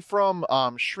specifically from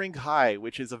Shrink High,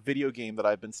 which is a video game that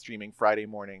I've been streaming Friday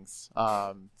mornings.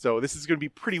 So this is going to be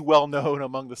pretty well known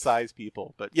among the size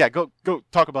people. But yeah, go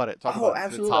talk about it. Talk about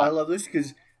absolutely. I love this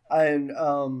because,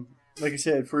 like I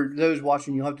said, for those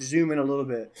watching, you'll have to zoom in a little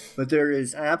bit. But there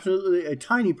is absolutely a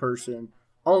tiny person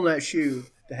on that shoe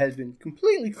that has been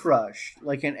completely crushed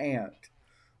like an ant.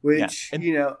 Which,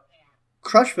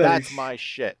 crush fetish. That's my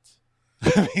shit.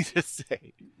 Let me just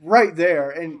say. Right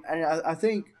there. And I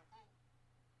think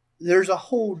there's a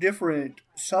whole different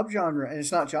subgenre, and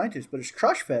it's not giantess, but it's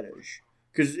crush fetish,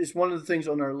 because it's one of the things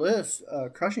on our list,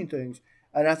 crushing things.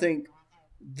 And I think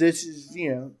this is,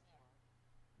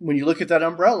 when you look at that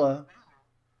umbrella,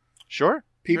 sure,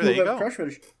 people who have a crush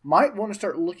fetish might want to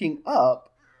start looking up,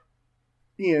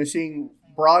 seeing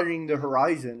broadening the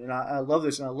horizon. And I love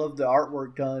this, and I love the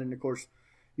artwork done. And of course,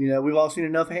 we've all seen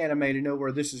enough anime to know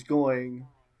where this is going.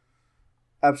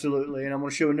 Absolutely, and I'm going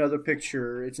to show another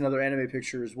picture. It's another anime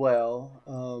picture as well.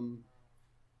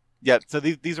 Yeah, so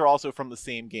these are also from the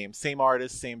same game, same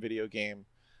artist, same video game.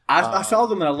 I saw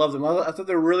them and I love them. I thought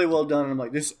they were really well done. And I'm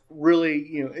like, this really,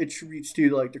 it attributes to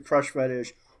like the crush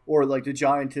fetish or like the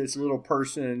giantess little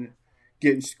person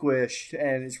getting squished,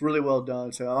 and it's really well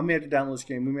done. So I may have to download this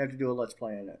game. We may have to do a let's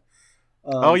play in it.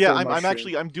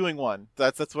 I'm doing one.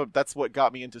 That's what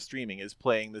got me into streaming, is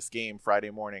playing this game Friday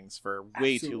mornings for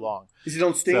way too long. Is it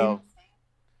on Steam?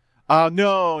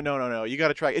 No. You got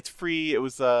to track. It's free. It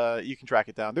was you can track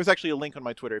it down. There's actually a link on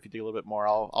my Twitter if you dig a little bit more.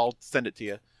 I'll send it to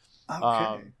you.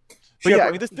 Okay. But yeah,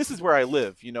 I mean, this is where I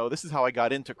live. This is how I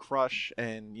got into Crush,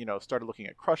 and started looking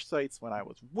at Crush sites when I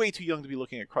was way too young to be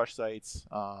looking at Crush sites.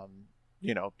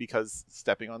 Because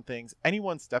stepping on things,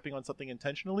 anyone stepping on something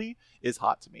intentionally is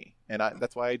hot to me. And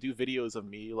that's why I do videos of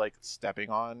me like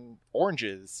stepping on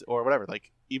oranges or whatever.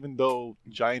 Like, even though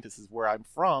giantess is where I'm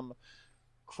from,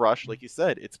 Crush, like you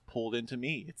said, it's pulled into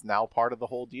me. It's now part of the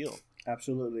whole deal.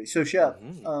 Absolutely. So, Shep,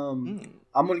 I'm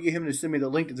going to get him to send me the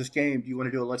link to this game. Do you want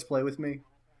to do a Let's Play with me?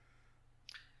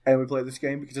 And we play this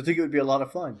game? Because I think it would be a lot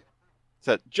of fun.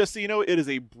 So, just so you know, it is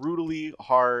a brutally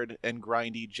hard and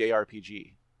grindy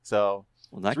JRPG. So,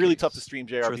 it's really tough to stream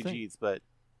JRPGs, but...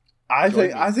 I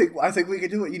think we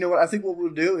could do it. You know what? I think what we'll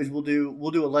do is we'll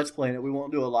do a Let's Play in it. We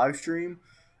won't do a live stream,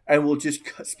 and we'll just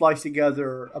splice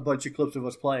together a bunch of clips of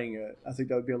us playing it. I think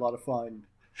that would be a lot of fun.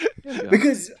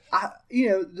 Because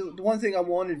the one thing I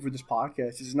wanted for this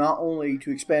podcast is not only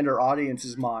to expand our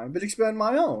audience's mind, but expand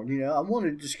my own. I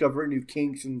wanted to discover new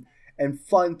kinks and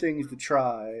fun things to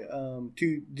try.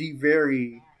 To the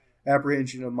very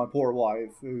apprehension of my poor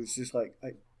wife, who's just like,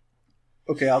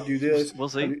 okay, I'll do this. We'll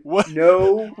see.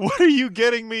 No. What are you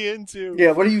getting me into?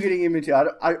 Yeah, what are you getting him into?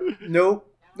 Nope,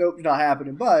 not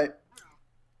happening. But,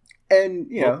 like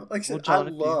I said, John,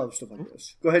 I love stuff like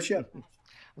this. Go ahead, Shep.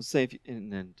 Let's say,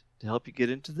 and to help you get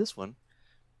into this one,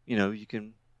 you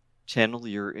can channel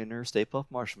your inner Stay Puft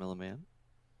Marshmallow Man.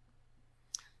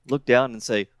 Look down and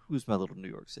say, "Who's my little New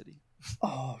York City?"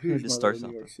 Oh, who's my little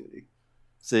New York City?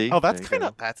 See? Oh, that's kind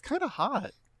of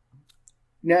hot.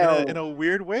 Now, in a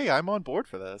weird way, I'm on board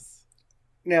for this.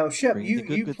 Now, Shep, you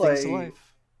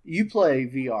play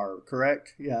VR,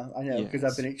 correct? Yeah, I know, because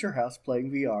I've been at your house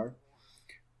playing VR.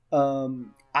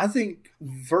 I think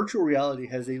virtual reality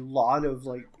has a lot of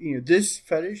this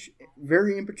fetish,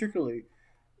 very in particularly,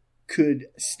 could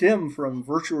stem from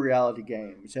virtual reality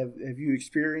games. Have you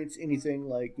experienced anything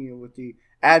with the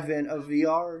advent of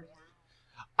VR?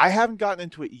 I haven't gotten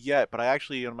into it yet, but I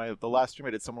actually, on the last stream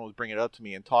I did, someone was bringing it up to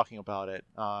me and talking about it.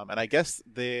 And I guess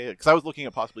because I was looking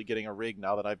at possibly getting a rig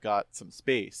now that I've got some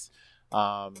space.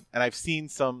 And I've seen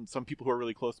some people who are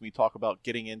really close to me talk about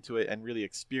getting into it and really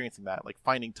experiencing that, like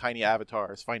finding tiny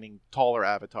avatars, finding taller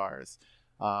avatars.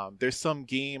 There's some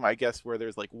game, I guess, where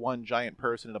there's like one giant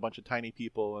person and a bunch of tiny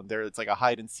people, and it's like a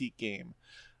hide and seek game.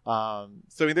 So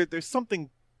I mean, there's something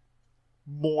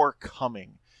more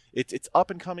coming. It's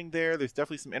up and coming there. There's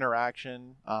definitely some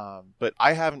interaction, but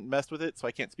I haven't messed with it, so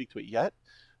I can't speak to it yet.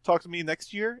 Talk to me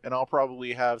next year, and I'll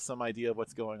probably have some idea of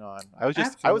what's going on. I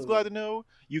was glad to know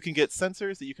you can get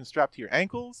sensors that you can strap to your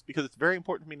ankles, because it's very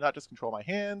important to me to not just control my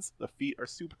hands. The feet are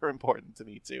super important to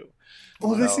me too.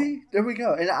 Well, see, there we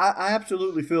go. And I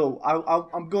absolutely feel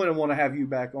I'm going to want to have you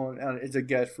back on as a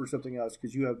guest for something else,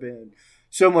 because you have been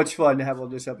so much fun to have on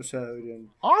this episode. And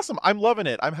awesome, I'm loving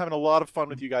it. I'm having a lot of fun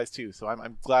with you guys too. So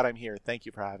I'm glad I'm here. Thank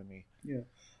you for having me. Yeah.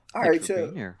 All right. So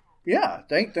being here. Yeah.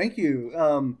 Thank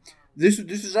you. This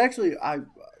is actually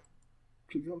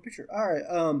keep going picture. All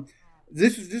right.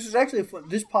 This is actually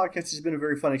this podcast has been a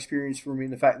very fun experience for me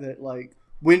in the fact that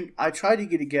when I try to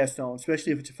get a guest on,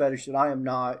 especially if it's a fetish that I am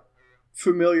not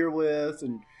familiar with,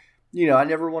 and I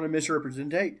never want to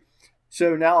misrepresent.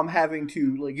 So now I'm having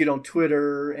to get on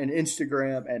Twitter and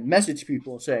Instagram and message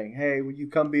people saying, "Hey, will you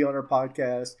come be on our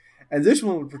podcast?" And this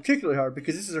one was particularly hard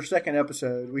because this is our second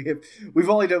episode. We've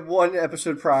only done one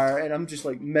episode prior, and I'm just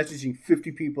messaging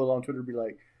 50 people on Twitter to be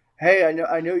like, "Hey,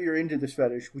 I know you're into this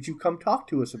fetish. Would you come talk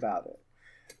to us about it?"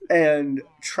 And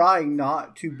trying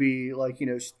not to be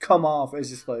come off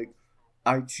as just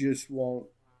I just want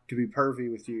to be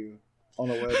pervy with you on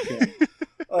a webcam.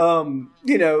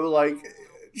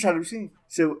 Trying to be seen.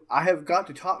 So I have got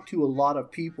to talk to a lot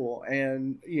of people,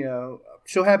 and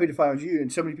so happy to find you,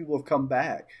 and so many people have come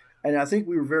back. And I think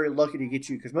we were very lucky to get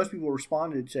you, because most people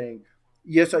responded saying,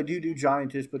 "Yes, I do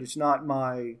Giantess, but this is not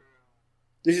my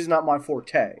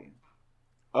forte."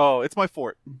 Oh, it's my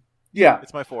fort. Yeah,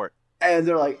 it's my fort. And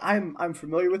they're like, I'm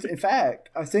familiar with it. In fact,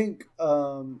 I think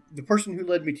the person who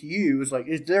led me to you was like,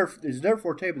 is their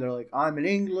forte? But they're like, I'm in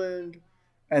England,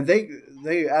 and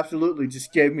they absolutely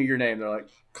just gave me your name. They're like,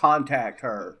 contact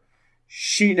her.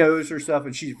 She knows her stuff,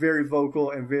 and she's very vocal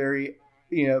and very.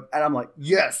 And I'm like,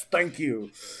 yes, thank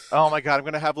you. Oh my God, I'm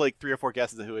going to have 3 or 4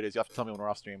 guesses of who it is. You have to tell me when we're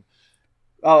off stream.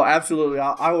 Oh, absolutely.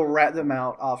 I will rat them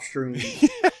out off stream.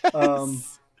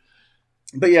 Yes.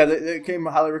 But yeah, they came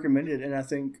highly recommended. And I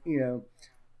think,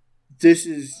 this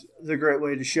is the great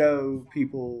way to show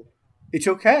people it's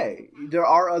okay. There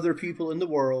are other people in the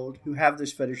world who have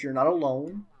this fetish. You're not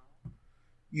alone.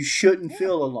 You shouldn't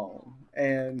feel alone.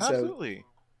 And absolutely.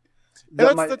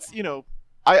 So that's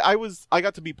I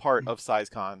got to be part of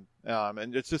SizeCon,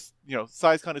 and it's just,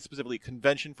 SizeCon is specifically a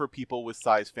convention for people with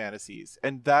size fantasies,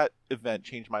 and that event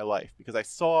changed my life because I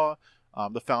saw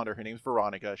the founder, her name's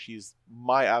Veronica, she's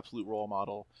my absolute role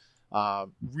model,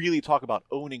 really talk about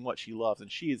owning what she loves,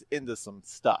 and she is into some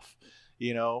stuff.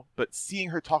 you know, but seeing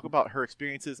her talk about her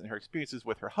experiences and her experiences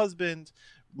with her husband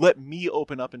let me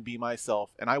open up and be myself.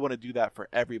 And I want to do that for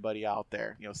everybody out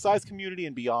there, you know, size community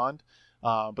and beyond.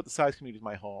 But the size community is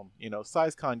my home. You know,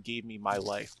 SizeCon gave me my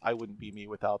life. I wouldn't be me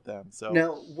without them. So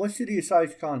now, what city is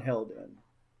SizeCon held in?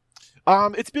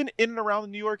 It's been in and around the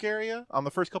New York area. The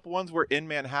first couple ones were in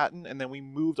Manhattan, and then we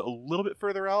moved a little bit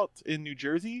further out in New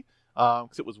Jersey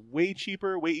because it was way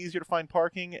cheaper, way easier to find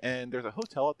parking, and there's a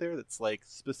hotel out there that's like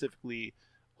specifically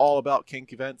all about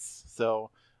kink events. So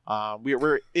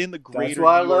we're in the greater That's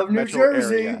why New York I love New metro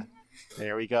Jersey. area.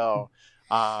 There we go.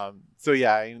 So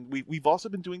yeah, and we've also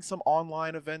been doing some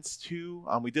online events too.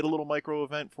 We did a little micro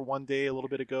event for one day a little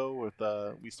bit ago with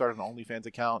we started an OnlyFans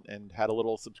account and had a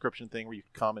little subscription thing where you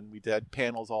could come, and we did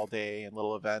panels all day and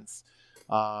little events.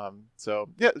 So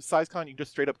yeah, SizeCon, you can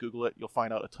just straight up Google it. You'll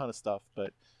find out a ton of stuff,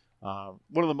 but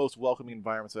one of the most welcoming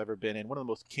environments I've ever been in, one of the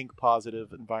most kink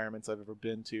positive environments I've ever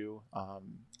been to.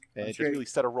 And it just really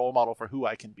set a role model for who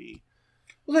I can be.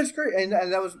 Well, that's great. And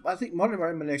that was, I think, my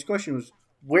next question was,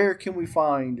 where can we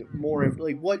find more,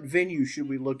 like, what venue should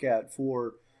we look at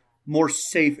for more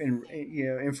safe and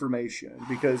information?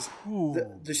 Because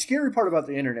the scary part about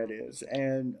the internet is,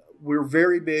 and we're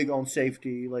very big on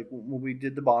safety. Like when we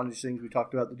did the bondage things, we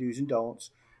talked about the do's and don'ts,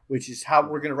 which is how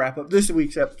we're going to wrap up this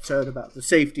week's episode about the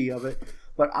safety of it.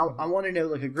 But I want to know,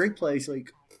 like, a great place, like,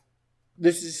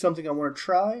 this is something I want to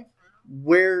try.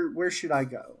 Where should I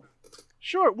go?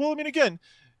 Sure. Well, I mean, again,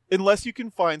 unless you can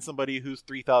find somebody who's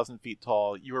 3,000 feet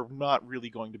tall, you are not really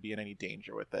going to be in any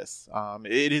danger with this.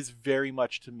 It is very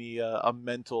much, to me, a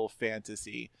mental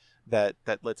fantasy that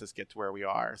lets us get to where we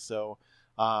are. So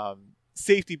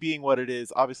safety being what it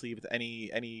is, obviously with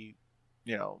any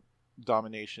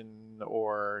domination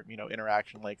or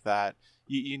interaction like that,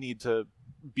 you need to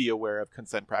be aware of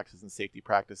consent practices and safety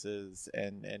practices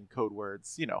and code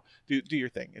words. Do your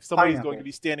thing. If somebody's going to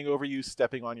be standing over you,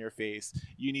 stepping on your face,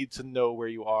 you need to know where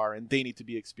you are, and they need to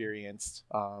be experienced.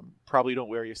 Probably don't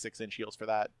wear your 6-inch heels for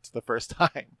that the first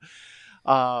time.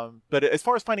 But as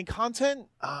far as finding content,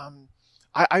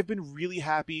 I've been really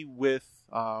happy with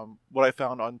what I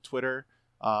found on Twitter.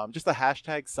 Just the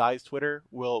hashtag size Twitter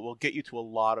will get you to a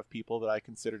lot of people that I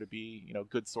consider to be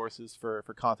good sources for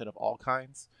content of all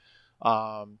kinds.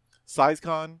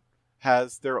 SizeCon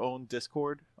has their own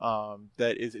Discord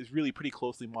that is really pretty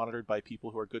closely monitored by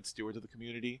people who are good stewards of the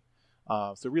community.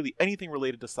 So really anything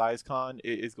related to SizeCon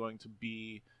is going to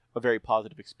be a very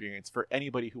positive experience for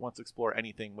anybody who wants to explore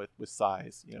anything with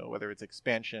size, whether it's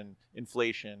expansion,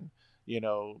 inflation,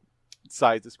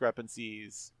 size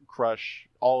discrepancies, crush,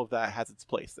 all of that has its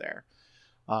place there.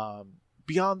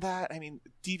 Beyond that, I mean,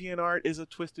 DeviantArt is a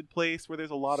twisted place where there's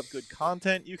a lot of good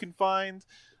content you can find.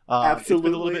 Absolutely. It's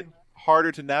been a little bit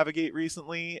harder to navigate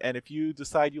recently, and if you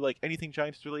decide you like anything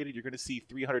Giants related, you're going to see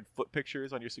 300 foot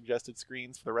pictures on your suggested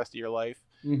screens for the rest of your life.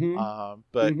 Mm-hmm.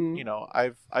 But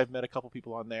I've met a couple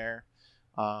people on there.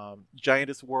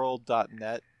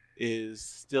 Giantessworld.net is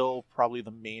still probably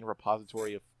the main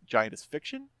repository of Giantess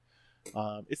fiction.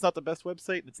 It's not the best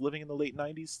website, it's living in the late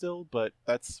 90s still, but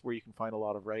that's where you can find a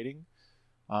lot of writing.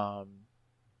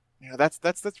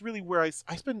 That's really where I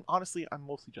spend. Honestly, I'm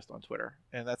mostly just on Twitter,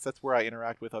 and that's where I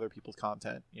interact with other people's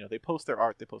content. They post their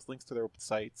art, they post links to their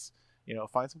sites.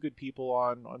 Find some good people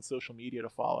on social media to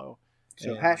follow.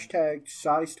 So hashtag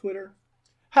size Twitter.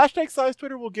 Hashtag size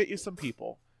Twitter will get you some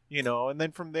people. And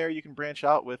then from there you can branch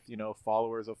out with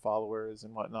followers of followers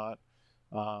and whatnot.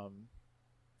 Or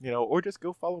just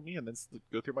go follow me and then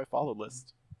go through my follow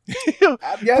list.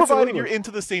 Provided you're into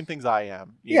the same things I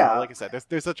am. You know, like I said,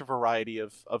 there's such a variety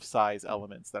of size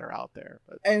elements that are out there.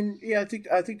 But. And I think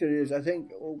that is. I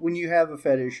think when you have a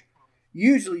fetish,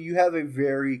 usually you have a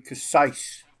very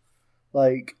concise,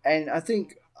 and I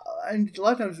think, and a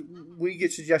lot of times we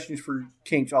get suggestions for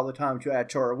kinks all the time to add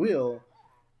to our wheel,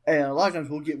 and a lot of times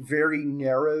we'll get very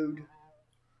narrowed,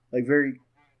 very,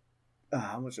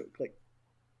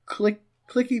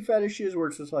 clicky fetishes where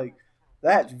it's just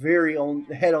that's very on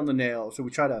the head on the nail. So we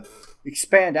try to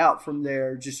expand out from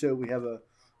there just so we have a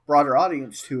broader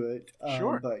audience to it.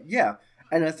 Sure. But yeah.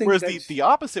 And I think whereas the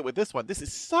opposite with this one, this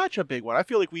is such a big one. I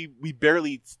feel like we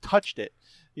barely touched it,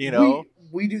 We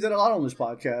do that a lot on this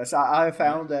podcast. I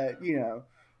found that,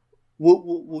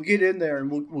 we'll get in there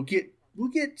and we'll get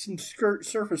some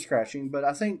surface scratching, but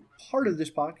I think part of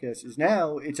this podcast is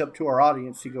now it's up to our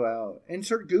audience to go out and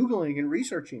start Googling and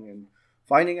researching and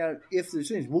finding out if there's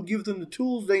things. We'll give them the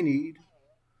tools they need.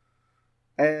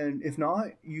 And if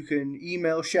not, you can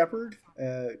email Shepard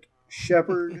at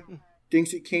Shepard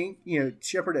Dinks at Kink,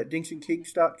 Shepard at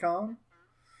dinksandkinks.com.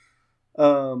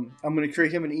 I'm going to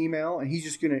create him an email, and he's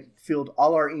just going to field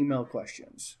all our email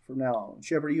questions from now on.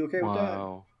 Shepard, are you okay with that?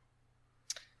 Wow.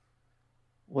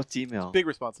 What's email? Big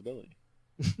responsibility.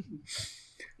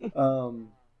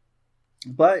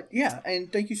 But yeah,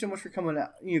 and thank you so much for coming out.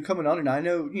 Coming on, and I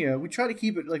know we try to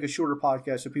keep it like a shorter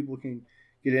podcast so people can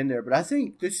get in there. But I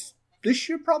think this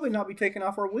should probably not be taken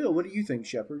off our wheel. What do you think,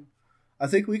 Shepard? I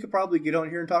think we could probably get on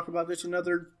here and talk about this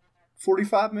another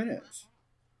 45 minutes.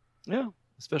 Yeah,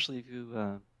 especially if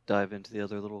you dive into the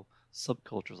other little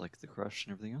subcultures like the Crush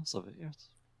and everything else of it. Yes,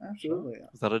 absolutely,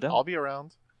 without a doubt. I'll be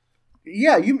around.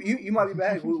 Yeah, you might be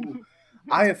back.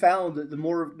 I have found that the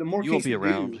more you won't be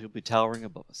around. You'll be towering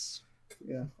above us.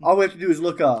 Yeah, all we have to do is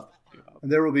look up,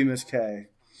 and there will be Miss K,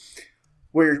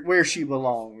 where she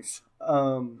belongs.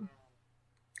 And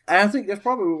I think that's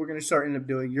probably what we're going to end up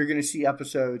doing. You're going to see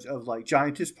episodes of like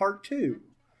Giantess Part 2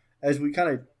 as we kind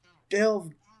of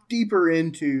delve deeper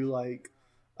into like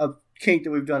a kink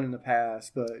that we've done in the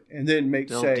past, and then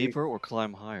delve deeper or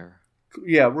climb higher.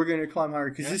 Yeah, we're going to climb higher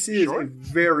because this is a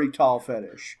very tall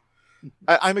fetish.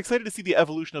 I'm excited to see the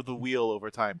evolution of the wheel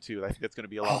over time too. I think that's going to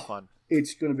be a lot of fun.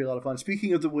 It's going to be a lot of fun.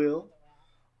 Speaking of the wheel,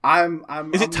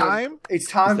 Is it time? It's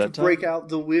time to break out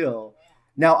the wheel.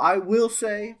 Now, I will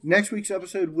say next week's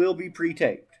episode will be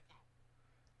pre-taped,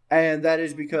 and that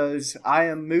is because I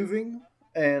am moving,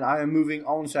 and I am moving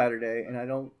on Saturday, and I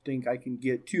don't think I can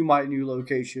get to my new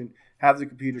location, have the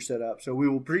computer set up, so we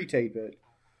will pre-tape it.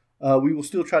 We will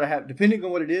still try to have, depending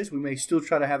on what it is, we may still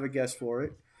try to have a guest for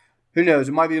it. Who knows?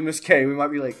 It might be a Miss K. We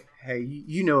might be like, hey,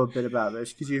 you know a bit about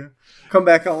this. Could you come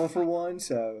back on for one?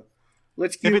 So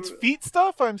let's give If it's feet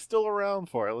stuff, I'm still around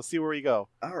for it. Let's see where we go.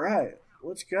 All right.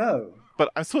 Let's go.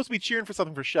 But I'm supposed to be cheering for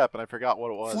something for Shep, and I forgot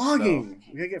what it was. Flogging.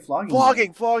 So. We got to get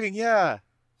flogging. Flogging, yeah.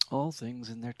 All things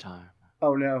in their time.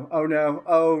 Oh, no. Oh, no.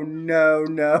 Oh,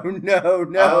 no.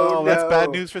 Oh, that's bad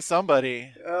news for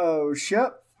somebody. Oh,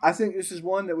 Shep. I think this is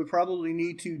one that we probably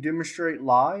need to demonstrate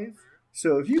live.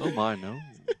 So if you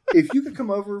if you could come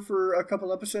over for a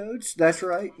couple episodes, that's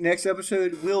right. Next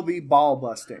episode will be ball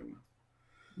busting.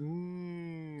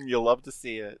 You'll love to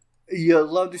see it. You'll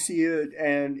love to see it,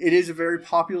 and it is a very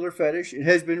popular fetish. It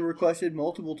has been requested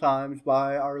multiple times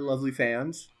by our lovely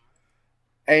fans,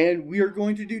 and we are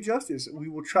going to do justice. We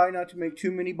will try not to make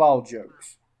too many ball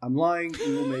jokes. I'm lying.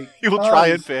 We will make. You will try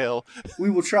and fail. We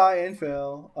will try and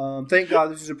fail. Thank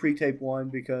God this is a pre-tape one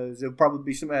because there'll probably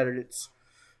be some edits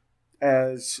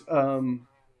as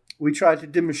we try to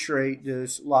demonstrate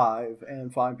this live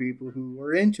and find people who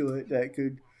are into it that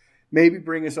could maybe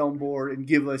bring us on board and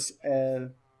give us a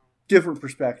different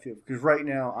perspective. Because right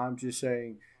now, I'm just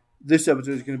saying this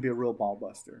episode is going to be a real ball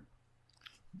buster.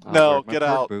 No, get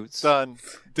out. Boots. Done.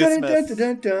 Dismiss. Dun,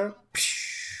 dun, dun, dun.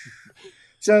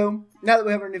 So, now that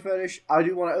we have our new fetish, I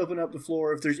do want to open up the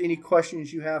floor. If there's any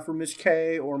questions you have for Miss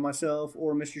K or myself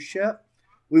or Mr. Shep,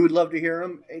 we would love to hear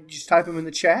them. Just type them in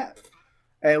the chat,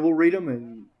 and we'll read them,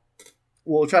 and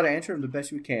we'll try to answer them the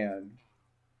best we can.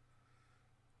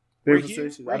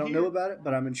 I don't know about it,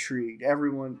 but I'm intrigued.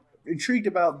 Everyone intrigued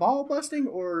about ball busting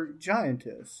or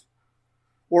giantess?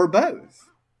 Or both?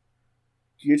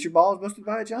 Do you get your balls busted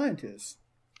by a giantess?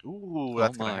 Ooh,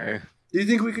 that's gonna hurt. Do you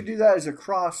think we could do that as a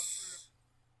cross?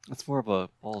 That's more of a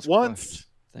balls once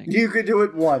thing. You could do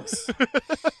it once.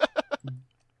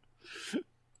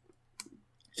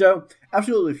 So,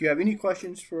 absolutely, if you have any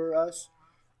questions for us,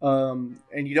 and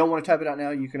you don't want to type it out now,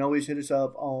 you can always hit us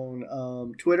up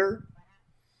on Twitter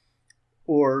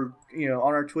or on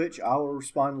our Twitch. I will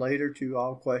respond later to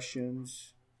all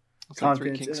questions.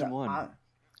 Content. 3 kinks in one.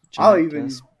 I'll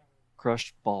even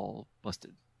crushed ball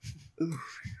busted.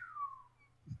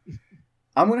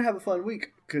 I'm going to have a fun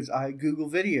week because I Google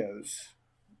videos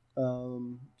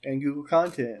and Google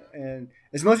content. And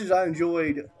as much as I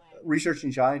enjoyed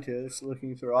researching Giantess,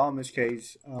 looking through all Miss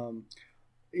K's,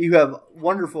 you have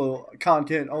wonderful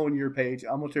content on your page.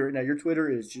 I'm going to tell you right now, your Twitter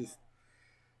is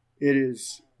it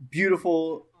is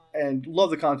beautiful and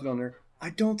love the content on there. I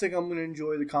don't think I'm going to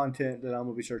enjoy the content that I'm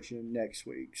going to be searching next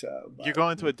week. So you're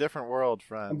going to a different world,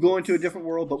 friend. I'm going to a different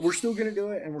world, but we're still going to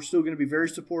do it, and we're still going to be very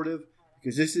supportive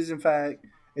because this is, in fact,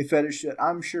 a fetish that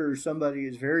I'm sure somebody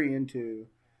is very into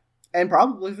and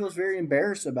probably feels very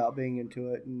embarrassed about being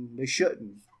into it, and they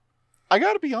shouldn't. I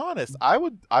got to be honest. I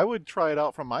would try it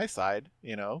out from my side,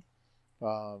 You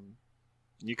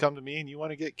come to me and you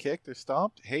want to get kicked or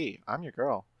stomped, hey, I'm your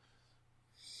girl.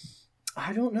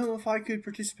 I don't know if I could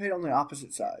participate on the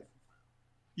opposite side.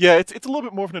 Yeah, it's a little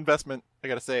bit more of an investment, I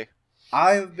gotta say.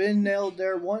 I've been nailed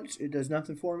there once. It does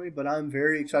nothing for me, but I'm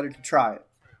very excited to try it.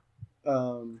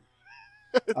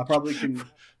 I probably can.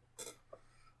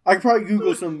 I could probably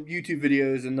Google some YouTube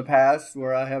videos in the past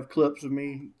where I have clips of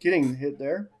me getting hit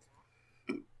there.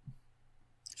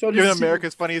 So given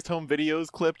America's Funniest Home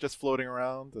Videos clip just floating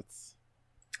around,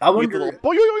 I wonder.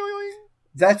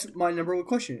 That's my number one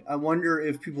question. I wonder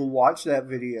if people watch that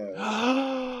video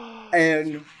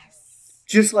and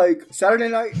just like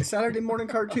Saturday morning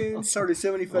cartoons started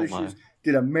so many fetishes.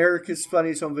 Did America's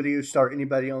Funniest Home Videos start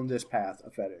anybody on this path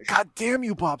of fetish? God damn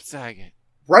you, Bob Saget!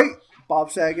 Right,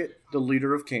 Bob Saget, the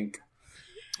leader of kink.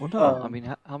 Well, no, I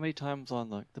mean, how many times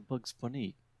on the Bugs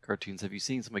Bunny cartoons have you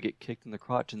seen somebody get kicked in the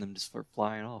crotch and then just start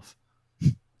flying off?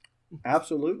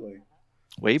 Absolutely.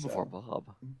 Way before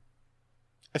Bob.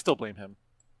 I still blame him.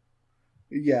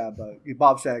 Yeah, but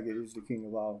Bob Saget is the king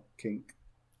of all kink.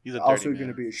 He's also going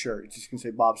to be a shirt. It's just going to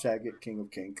say Bob Saget, king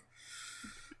of kink.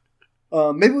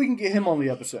 Maybe we can get him on the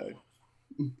episode.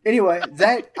 Anyway,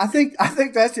 I think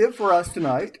that's it for us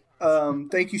tonight.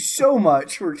 Thank you so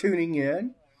much for tuning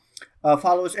in.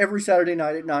 Follow us every Saturday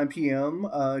night at 9 p.m.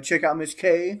 Check out Miss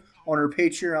K on her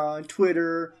Patreon,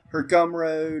 Twitter, her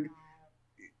Gumroad.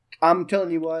 I'm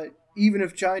telling you what, even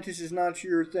if Giantess is not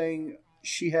your thing,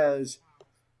 she has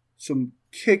some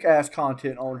kick-ass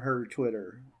content on her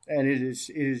Twitter, and it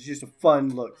is just a fun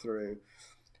look through.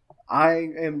 I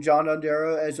am John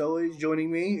Dondero, as always.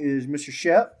 Joining me is Mr.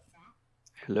 Shep.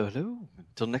 Hello.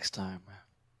 Until next time.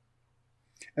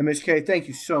 And Miss K, thank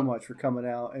you so much for coming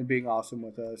out and being awesome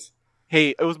with us.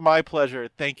 Hey, it was my pleasure.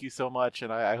 Thank you so much,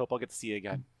 and I hope I'll get to see you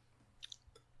again.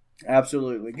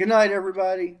 Absolutely. Good night,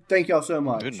 everybody. Thank y'all so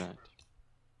much. Good night.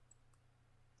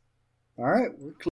 All right. We're